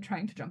outside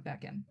trying to jump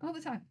back in all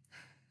the time.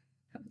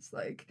 I was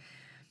like,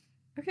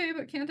 okay,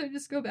 but can't I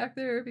just go back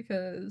there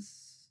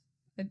because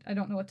I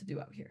don't know what to do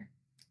out here?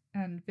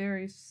 And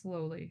very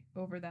slowly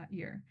over that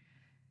year,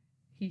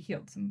 he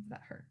healed some of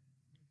that hurt.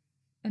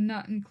 And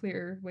not in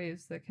clear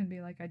ways that can be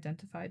like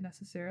identified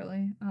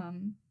necessarily.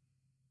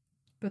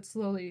 But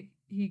slowly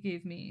he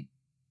gave me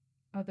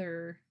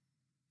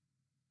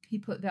he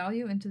put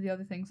value into the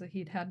other things that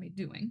he'd had me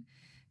doing.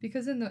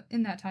 Because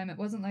in that time, it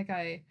wasn't like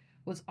I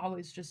was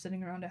always just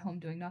sitting around at home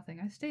doing nothing.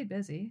 I stayed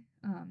busy.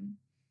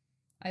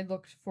 I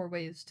looked for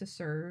ways to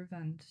serve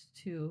and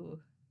to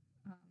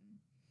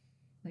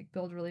like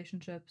build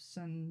relationships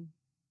and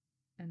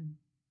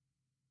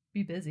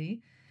be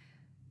busy.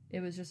 It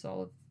was just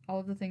all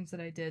of the things that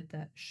I did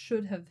that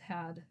should have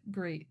had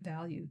great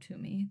value to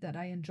me, that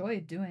I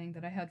enjoyed doing,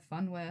 that I had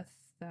fun with,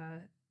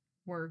 that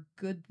were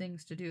good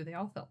things to do. They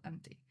all felt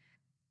empty.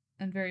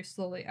 And very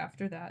slowly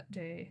after that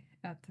day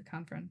at the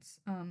conference,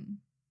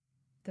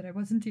 that I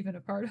wasn't even a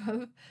part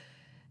of,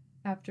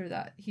 after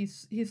that, he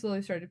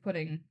slowly started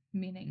putting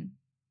meaning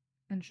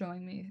and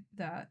showing me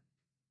that,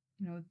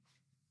 you know,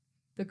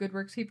 the good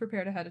works he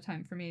prepared ahead of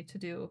time for me to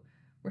do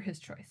were his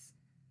choice.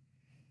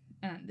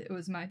 And it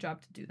was my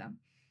job to do them,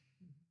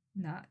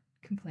 not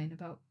complain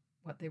about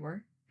what they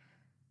were.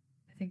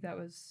 I think that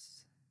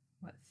was,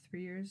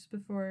 3 years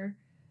before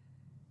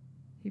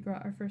he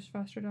brought our first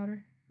foster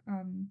daughter.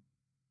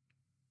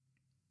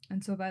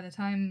 And so by the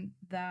time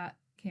that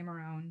came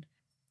around,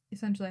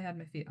 essentially I had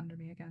my feet under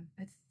me again.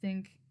 I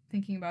think,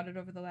 thinking about it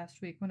over the last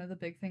week, one of the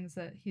big things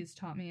that he's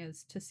taught me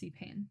is to see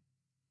pain.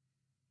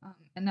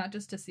 And not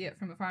just to see it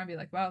from afar and be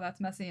like, wow, that's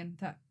messy and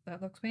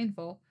that looks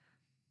painful,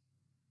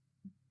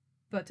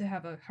 but to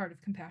have a heart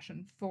of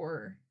compassion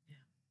for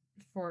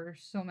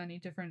so many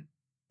different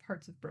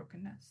parts of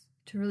brokenness.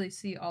 To really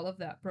see all of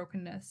that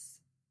brokenness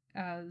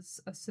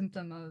as a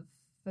symptom of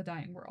a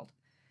dying world.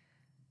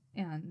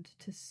 And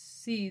to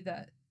see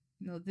that,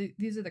 you know,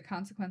 these are the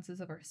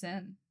consequences of our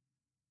sin.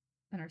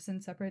 And our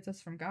sin separates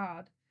us from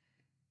God.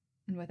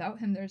 And without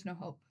him, there's no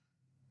hope.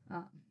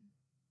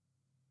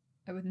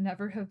 I would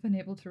never have been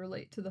able to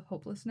relate to the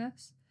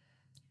hopelessness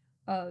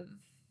of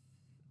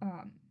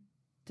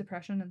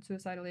depression and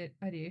suicidal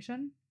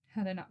ideation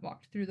had I not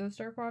walked through those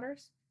dark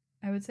waters.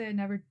 I would say I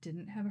never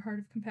didn't have a heart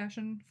of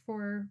compassion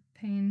for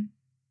pain,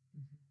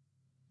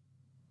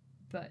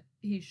 but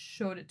he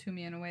showed it to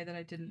me in a way that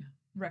I didn't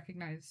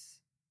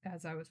recognize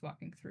as I was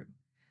walking through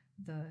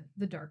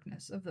the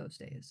darkness of those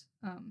days.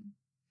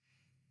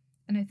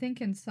 And I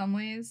think in some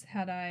ways,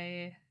 had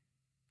I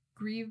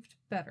grieved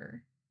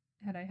better,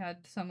 had I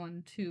had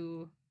someone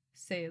to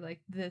say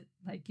like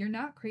you're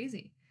not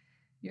crazy,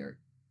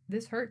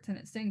 this hurts and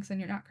it stinks and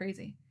you're not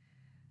crazy,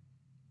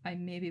 I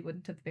maybe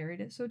wouldn't have buried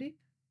it so deep.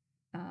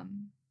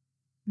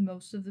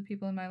 Most of the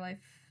people in my life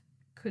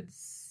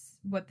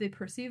what they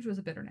perceived was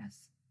a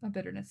bitterness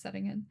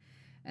setting in,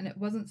 and it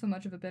wasn't so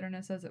much of a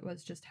bitterness as it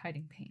was just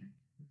hiding pain,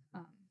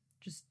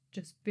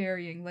 just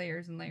burying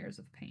layers and layers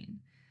of pain,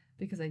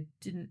 because I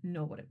didn't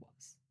know what it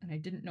was and I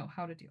didn't know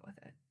how to deal with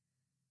it,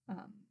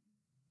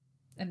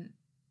 and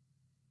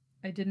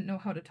I didn't know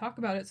how to talk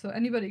about it, so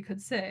anybody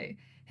could say,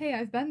 hey,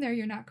 I've been there,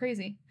 you're not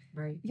crazy.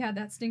 Right. Yeah,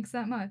 that stinks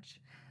that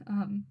much.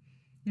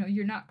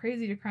 You're not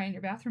crazy to cry in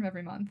your bathroom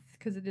every month,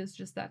 because it is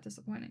just that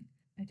disappointing.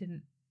 I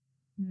didn't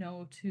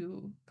know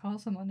to call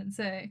someone and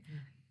say,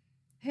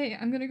 hey,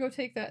 I'm going to go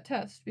take that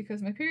test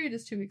because my period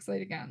is 2 weeks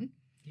late again.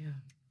 Yeah.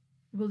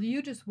 Will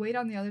you just wait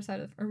on the other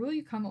side or will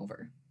you come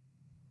over?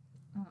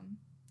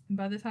 And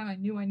by the time I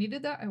knew I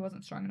needed that, I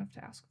wasn't strong enough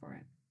to ask for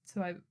it.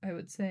 So I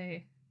would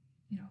say,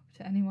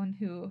 to anyone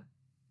who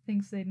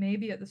thinks they may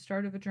be at the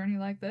start of a journey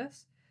like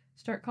this,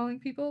 start calling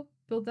people,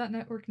 build that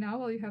network now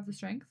while you have the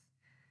strength,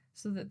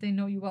 so that they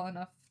know you well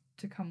enough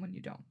to come when you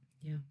don't.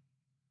 Yeah.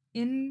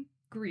 In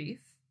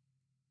grief,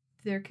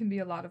 there can be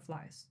a lot of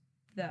lies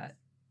that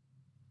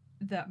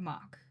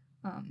mock.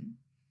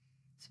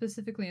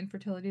 Specifically in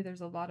fertility,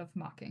 there's a lot of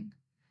mocking.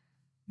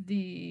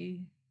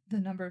 The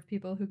number of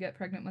people who get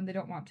pregnant when they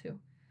don't want to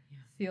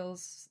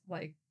feels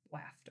like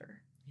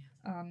laughter.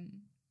 Yes.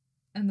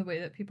 And the way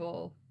that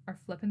people are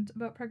flippant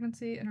about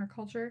pregnancy in our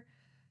culture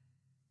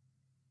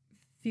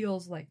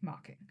feels like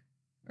mocking,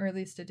 or at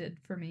least it did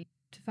for me.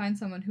 To find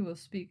someone who will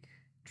speak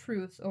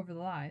truth over the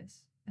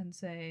lies and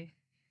say,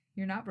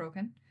 you're not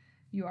broken,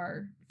 you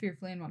are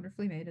fearfully and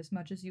wonderfully made, as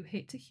much as you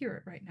hate to hear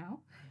it right now.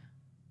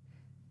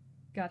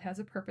 God has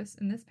a purpose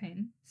in this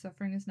pain.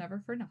 Suffering is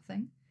never for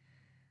nothing.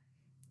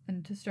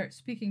 And to start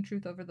speaking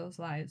truth over those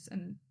lies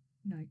and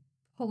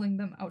pulling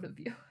them out of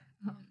you.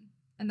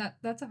 And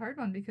that's a hard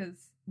one,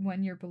 because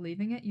when you're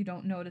believing it, you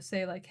don't know to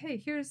say like, hey,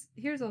 here's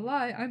a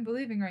lie I'm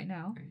believing right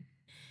now. Right.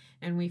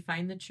 And we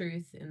find the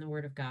truth in the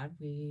Word of God.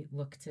 We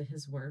look to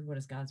His Word. What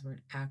does God's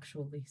Word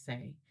actually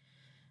say?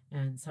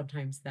 And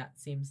sometimes that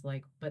seems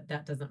like, but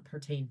that doesn't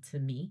pertain to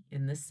me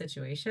in this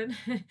situation.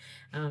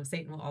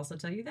 Satan will also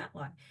tell you that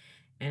lie.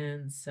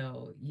 And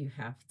so you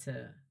have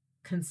to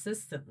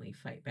consistently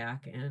fight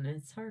back, and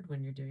it's hard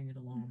when you're doing it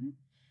alone.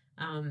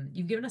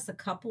 You've given us a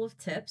couple of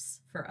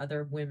tips for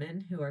other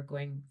women who are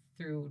going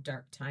through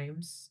dark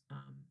times,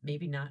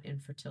 maybe not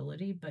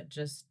infertility, but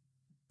just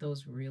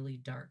those really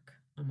dark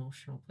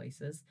emotional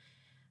places.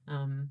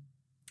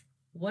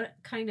 What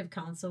kind of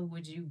counsel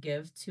would you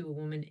give to a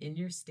woman in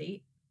your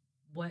state?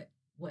 What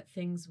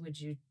things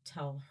would you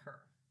tell her?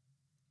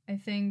 I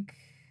think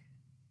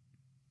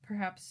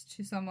perhaps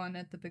to someone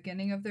at the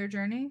beginning of their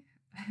journey,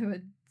 I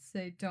would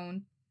say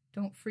don't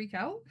freak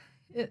out.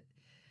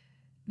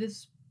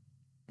 This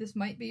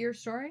might be your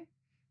story,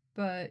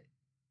 but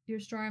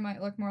your story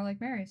might look more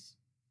like Mary's,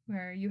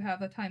 where you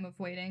have a time of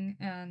waiting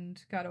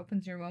and God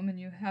opens your womb and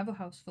you have a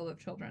house full of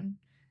children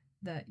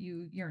that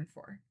you yearn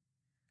for.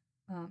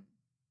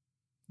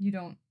 You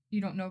don't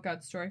know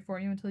God's story for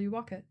you until you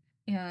walk it.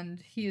 And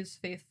he is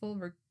faithful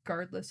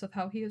regardless of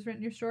how he has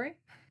written your story.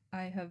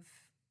 I have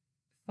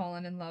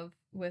fallen in love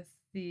with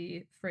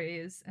the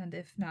phrase, and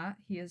if not,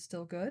 he is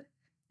still good.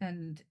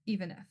 And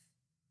even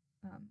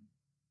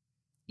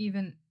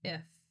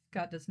if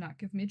God does not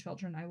give me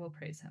children, I will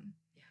praise him.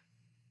 Yeah.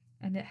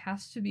 And it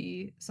has to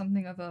be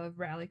something of a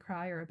rally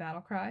cry or a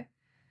battle cry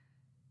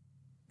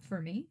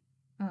for me,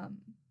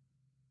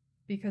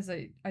 because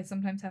I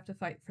sometimes have to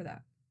fight for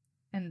that.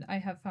 And I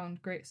have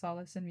found great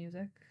solace in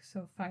music,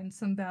 so find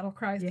some battle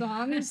cry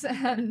songs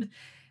and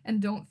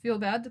don't feel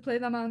bad to play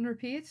them on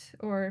repeat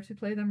or to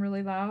play them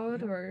really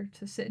loud or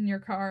to sit in your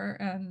car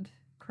and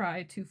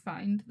cry to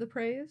find the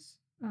praise.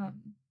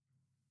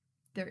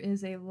 There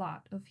is a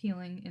lot of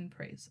healing in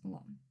praise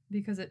alone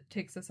because it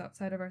takes us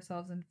outside of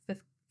ourselves and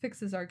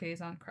fixes our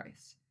gaze on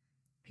Christ.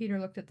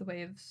 Peter looked at the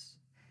waves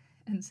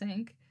and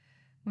sank.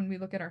 When we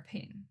look at our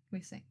pain,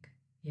 we sink.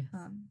 Yes.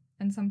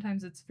 And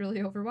sometimes it's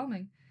really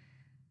overwhelming.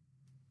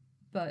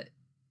 But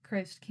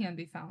Christ can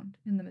be found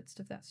in the midst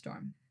of that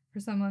storm. For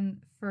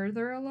someone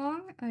further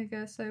along, I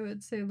guess I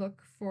would say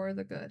look for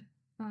the good.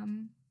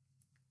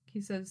 He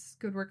says,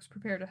 good works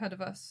prepared ahead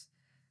of us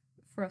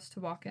for us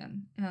to walk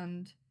in.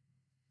 And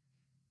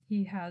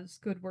he has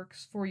good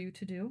works for you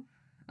to do.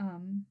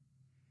 And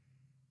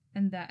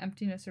that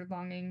emptiness or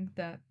longing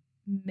that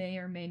may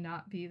or may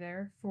not be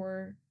there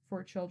for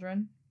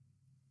children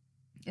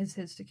is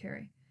his to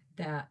carry.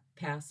 That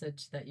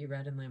passage that you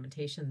read in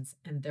Lamentations,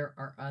 and there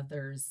are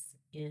others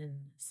in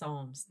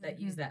Psalms that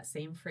use that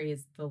same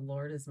phrase, the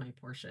Lord is my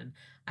portion.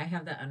 I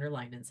have that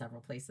underlined in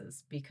several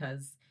places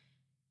because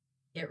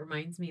it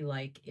reminds me,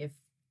 like, if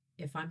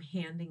I'm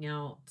handing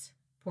out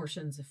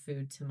portions of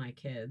food to my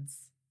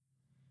kids,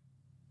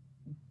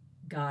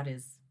 God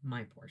is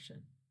my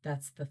portion.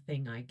 That's the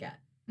thing I get.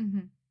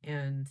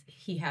 And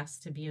he has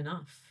to be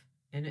enough.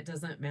 And it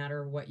doesn't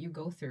matter what you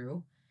go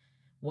through,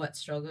 what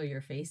struggle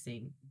you're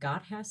facing,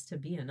 God has to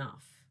be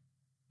enough.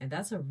 And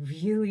that's a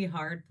really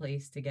hard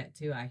place to get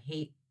to. I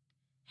hate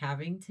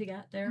having to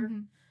get there.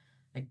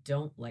 I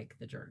don't like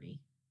the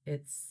journey.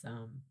 It's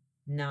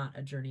not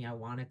a journey I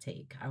want to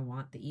take. I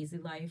want the easy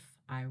life.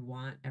 I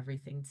want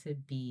everything to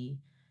be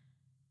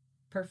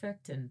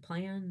perfect and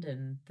planned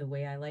and the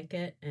way I like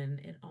it. And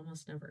it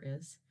almost never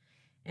is.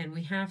 And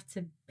we have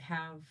to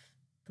have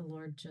the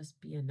Lord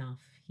just be enough.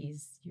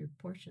 He's your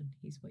portion.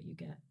 He's what you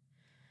get.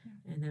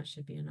 Yeah. And that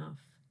should be enough.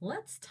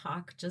 Let's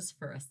talk just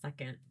for a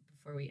second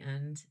before we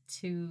end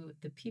to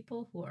the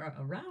people who are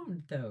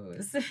around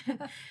those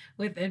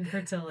with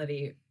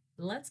infertility.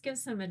 Let's give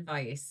some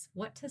advice.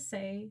 What to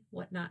say,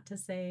 what not to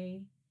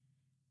say,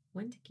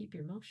 when to keep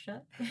your mouth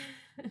shut.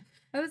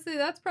 I would say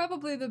that's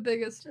probably the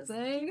biggest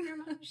thing. Keep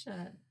your mouth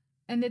shut.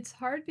 And it's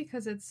hard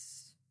because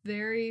it's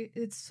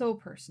so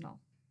personal.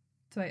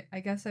 So I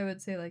guess I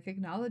would say, like,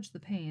 acknowledge the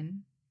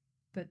pain,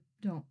 but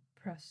don't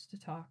press to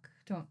talk.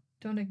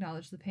 Don't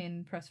acknowledge the pain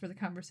and press for the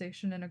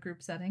conversation in a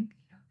group setting.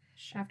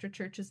 Sure. After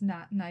church is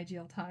not an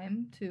ideal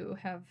time to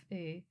have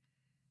a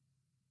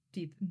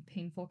deep and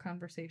painful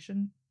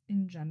conversation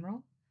in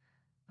general.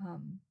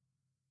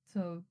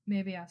 So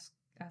maybe ask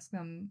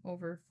them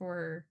over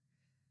for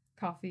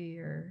coffee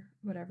or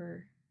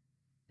whatever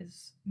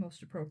is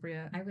most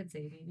appropriate. I would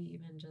say maybe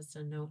even just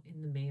a note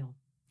in the mail,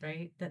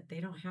 right? That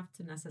they don't have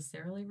to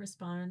necessarily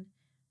respond,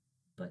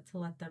 but to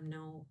let them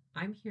know,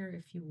 I'm here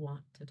if you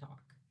want to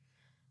talk.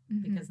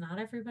 Because not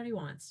everybody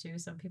wants to.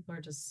 Some people are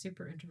just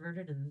super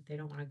introverted and they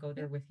don't want to go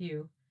there with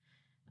you.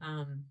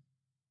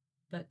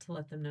 But to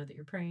let them know that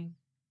you're praying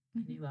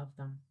and you love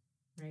them,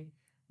 right?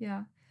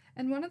 Yeah.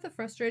 And one of the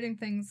frustrating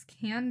things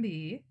can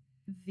be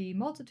the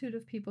multitude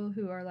of people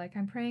who are like,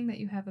 I'm praying that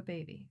you have a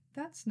baby.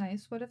 That's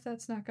nice. What if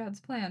that's not God's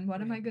plan?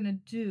 What am I going to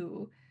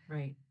do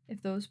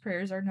if those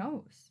prayers are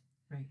no's?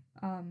 Right.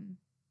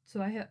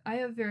 So I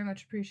have very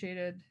much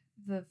appreciated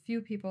the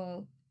few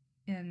people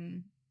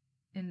in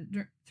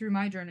through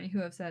my journey who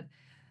have said,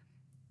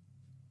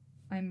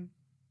 I'm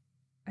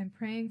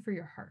praying for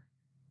your heart.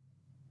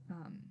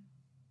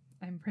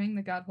 I'm praying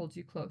that God holds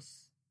you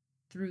close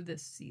through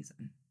this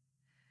season.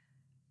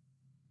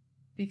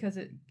 Because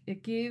it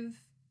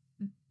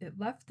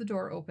left the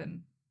door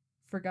open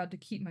for God to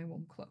keep my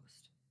womb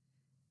closed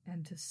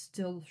and to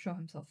still show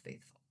himself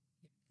faithful.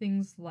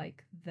 things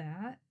like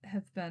that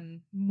have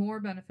been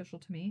more beneficial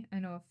to me. I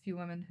know a few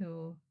women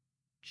who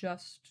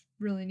just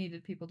really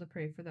needed people to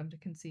pray for them to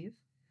conceive.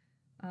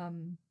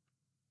 And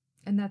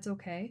that's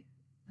okay.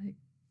 Like,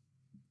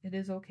 it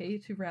is okay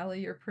to rally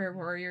your prayer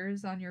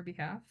warriors on your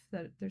behalf.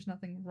 That there's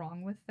nothing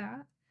wrong with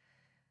that.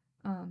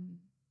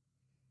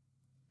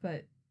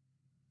 But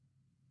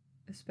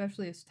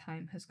especially as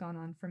time has gone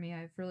on for me,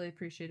 I've really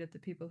appreciated the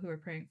people who are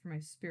praying for my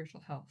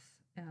spiritual health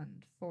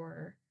and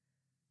for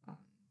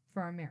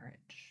our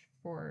marriage,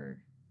 for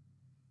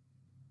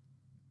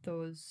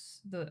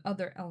the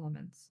other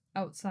elements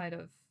outside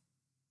of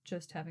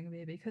just having a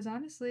baby. Because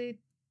honestly,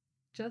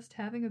 just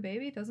having a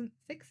baby doesn't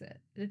fix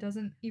it. It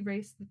doesn't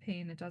erase the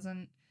pain. It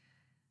doesn't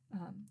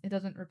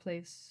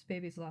replace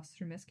babies lost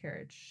through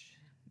miscarriage.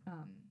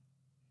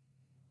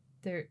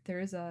 There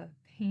is a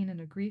pain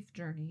and a grief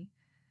journey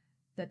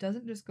that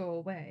doesn't just go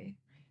away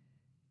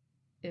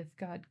if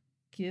God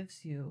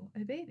gives you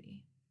a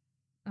baby.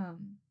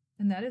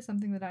 And that is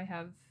something that I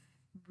have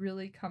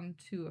really come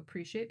to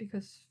appreciate,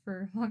 because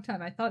for a long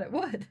time I thought it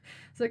would.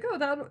 It's like, oh,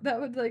 that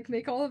would like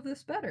make all of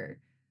this better.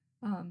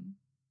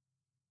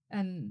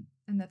 And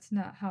that's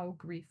not how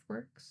grief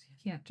works.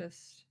 You can't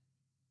just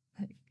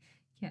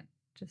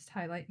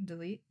highlight and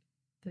delete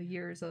the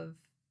years of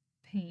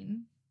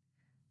pain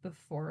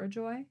before a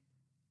joy.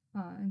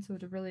 And so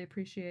to really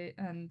appreciate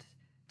and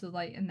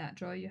delight in that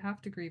joy, you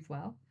have to grieve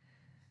well.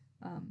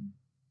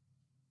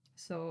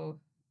 So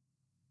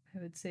I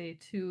would say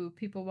to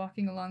people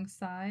walking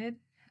alongside,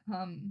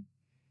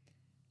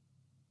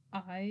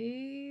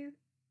 I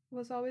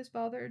was always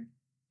bothered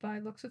by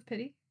looks of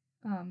pity.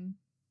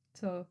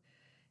 So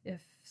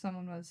if I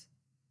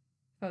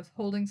was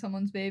holding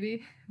someone's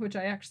baby, which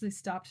I actually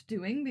stopped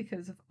doing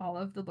because of all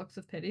of the looks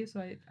of pity.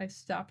 So I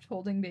stopped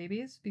holding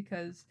babies,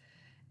 because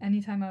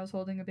anytime I was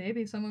holding a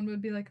baby, someone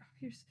would be like,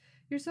 oh,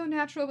 you're so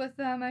natural with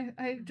them.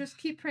 I just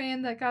keep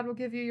praying that God will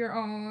give you your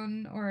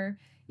own. Or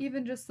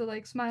even just the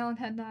like smile and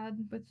head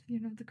nod with,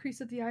 the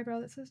crease of the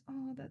eyebrow that says,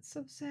 oh, that's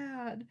so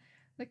sad.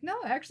 Like, no,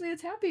 actually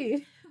it's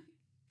happy.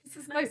 This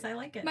is nice. I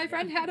like it. My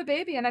friend had a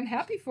baby and I'm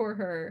happy for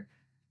her.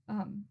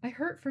 I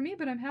hurt for me,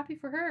 but I'm happy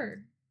for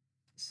her.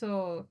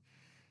 So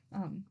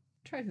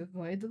try to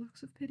avoid the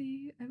looks of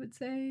pity, I would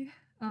say.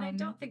 I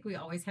don't think we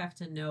always have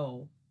to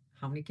know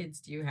how many kids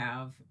do you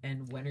have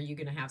and when are you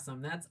going to have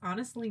some. That's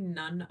honestly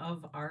none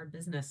of our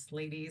business,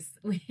 ladies.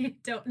 We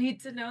don't need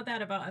to know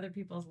that about other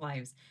people's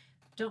lives.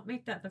 Don't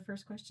make that the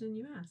first question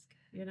you ask,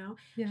 Yeah.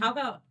 How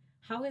about,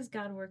 how is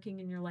God working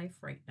in your life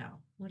right now?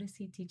 What is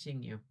he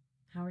teaching you?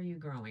 How are you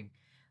growing?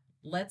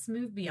 Let's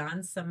move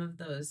beyond some of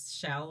those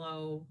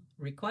shallow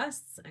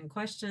requests and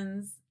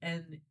questions,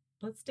 and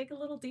let's dig a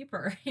little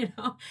deeper.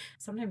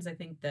 Sometimes I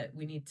think that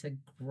we need to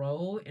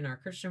grow in our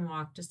Christian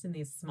walk just in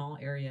these small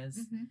areas.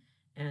 Mm-hmm.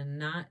 And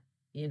not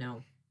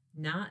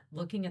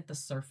looking at the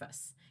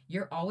surface.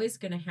 You're always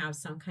going to have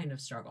some kind of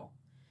struggle.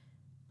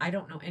 I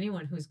don't know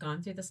anyone who's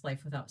gone through this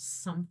life without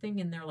something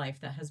in their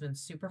life that has been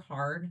super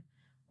hard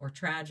or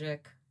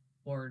tragic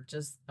or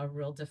just a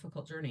real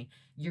difficult journey.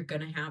 You're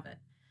going to have it.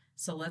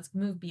 So let's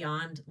move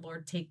beyond,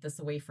 Lord, take this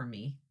away from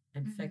me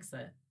and mm-hmm. fix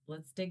it.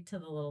 Let's dig to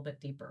the little bit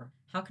deeper.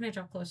 How can I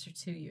draw closer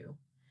to you?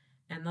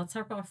 And let's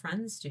help our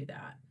friends do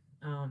that,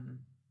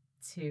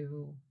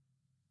 to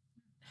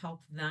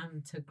help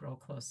them to grow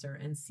closer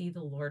and see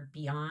the Lord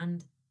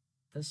beyond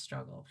the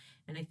struggle.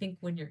 And I think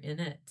when you're in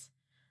it,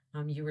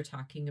 you were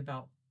talking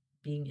about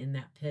being in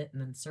that pit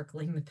and then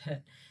circling the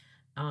pit.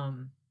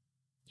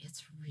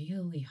 It's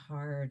really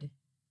hard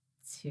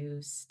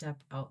to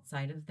step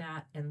outside of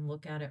that and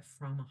look at it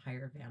from a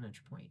higher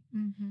vantage point.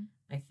 Mm-hmm.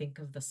 I think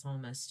of the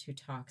psalmist who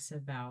talks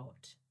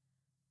about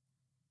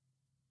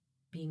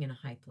being in a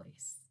high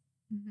place.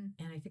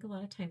 Mm-hmm. And I think a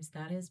lot of times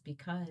that is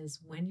because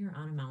when you're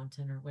on a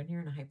mountain or when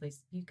you're in a high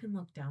place, you can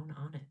look down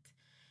on it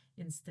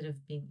instead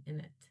of being in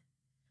it.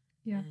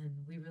 Yeah. And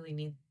we really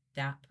need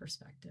that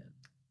perspective.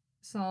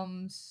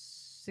 Psalm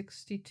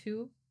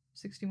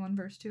 61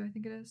 verse 2, I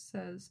think it is,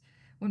 says,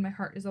 when my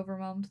heart is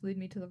overwhelmed, lead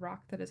me to the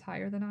rock that is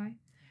higher than I. Yeah.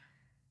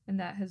 And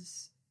that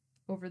has,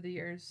 over the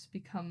years,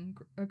 become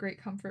a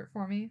great comfort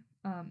for me.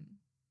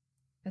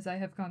 As I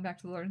have gone back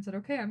to the Lord and said,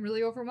 okay, I'm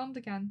really overwhelmed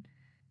again.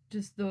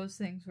 Just those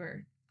things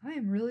where I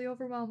am really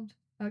overwhelmed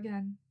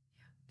again,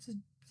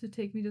 to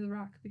take me to the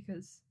rock,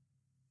 because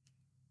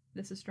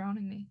this is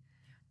drowning me.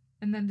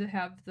 And then to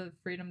have the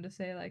freedom to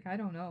say, like, I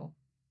don't know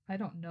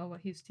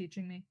what he's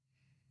teaching me.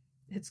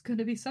 It's going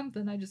to be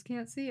something. I just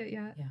can't see it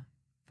yet. Yeah.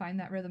 Find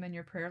that rhythm in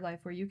your prayer life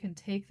where you can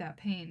take that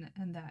pain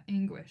and that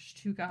anguish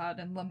to God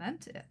and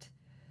lament it.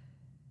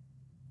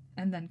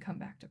 And then come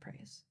back to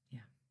praise.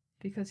 Yeah.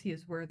 Because he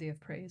is worthy of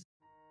praise.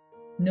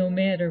 No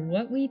matter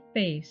what we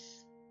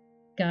face,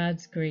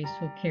 God's grace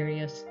will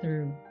carry us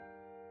through.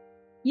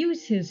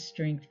 Use his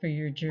strength for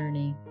your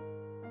journey.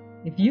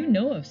 If you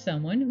know of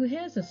someone who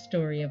has a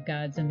story of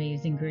God's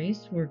amazing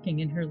grace working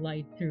in her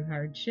life through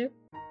hardship,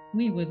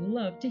 we would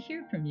love to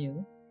hear from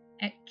you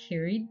at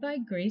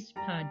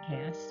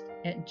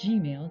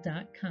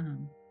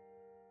carriedbygracepodcast@gmail.com.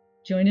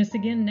 Join us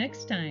again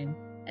next time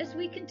as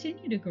we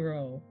continue to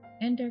grow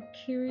and are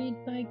carried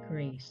by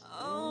grace.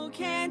 Oh,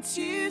 can't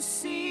you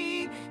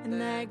see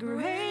that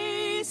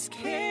grace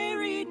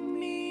carried me?